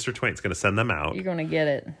 because Sister Twain's going to send them out. You're going to get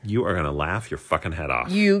it. You are going to laugh your fucking head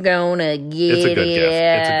off. You gonna get it. It's a good gift.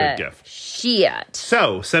 It's a good gift. Shit.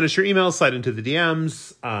 So send us your emails, slide into the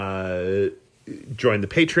DMs, join the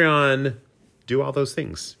Patreon, do all those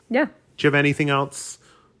things. Yeah. Do you have anything else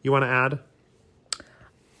you want to add?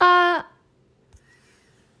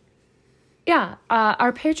 Yeah.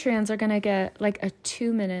 Our Patreons are gonna get like a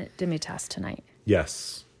 2-minute Demi test tonight.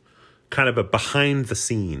 Yes. Kind of a behind the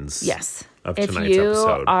scenes. Yes. Of if tonight's you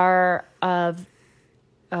episode. are of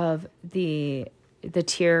the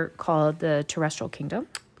tier called the Terrestrial Kingdom.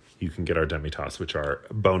 You can get our Demi-Tasse, which are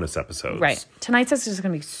bonus episodes. Right. Tonight's is just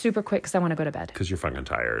going to be super quick because I want to go to bed. Because you're fucking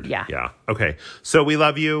tired. Yeah. Yeah. Okay. So we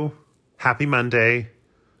love you. Happy Monday.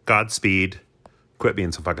 Godspeed. Quit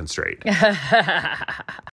being so fucking straight.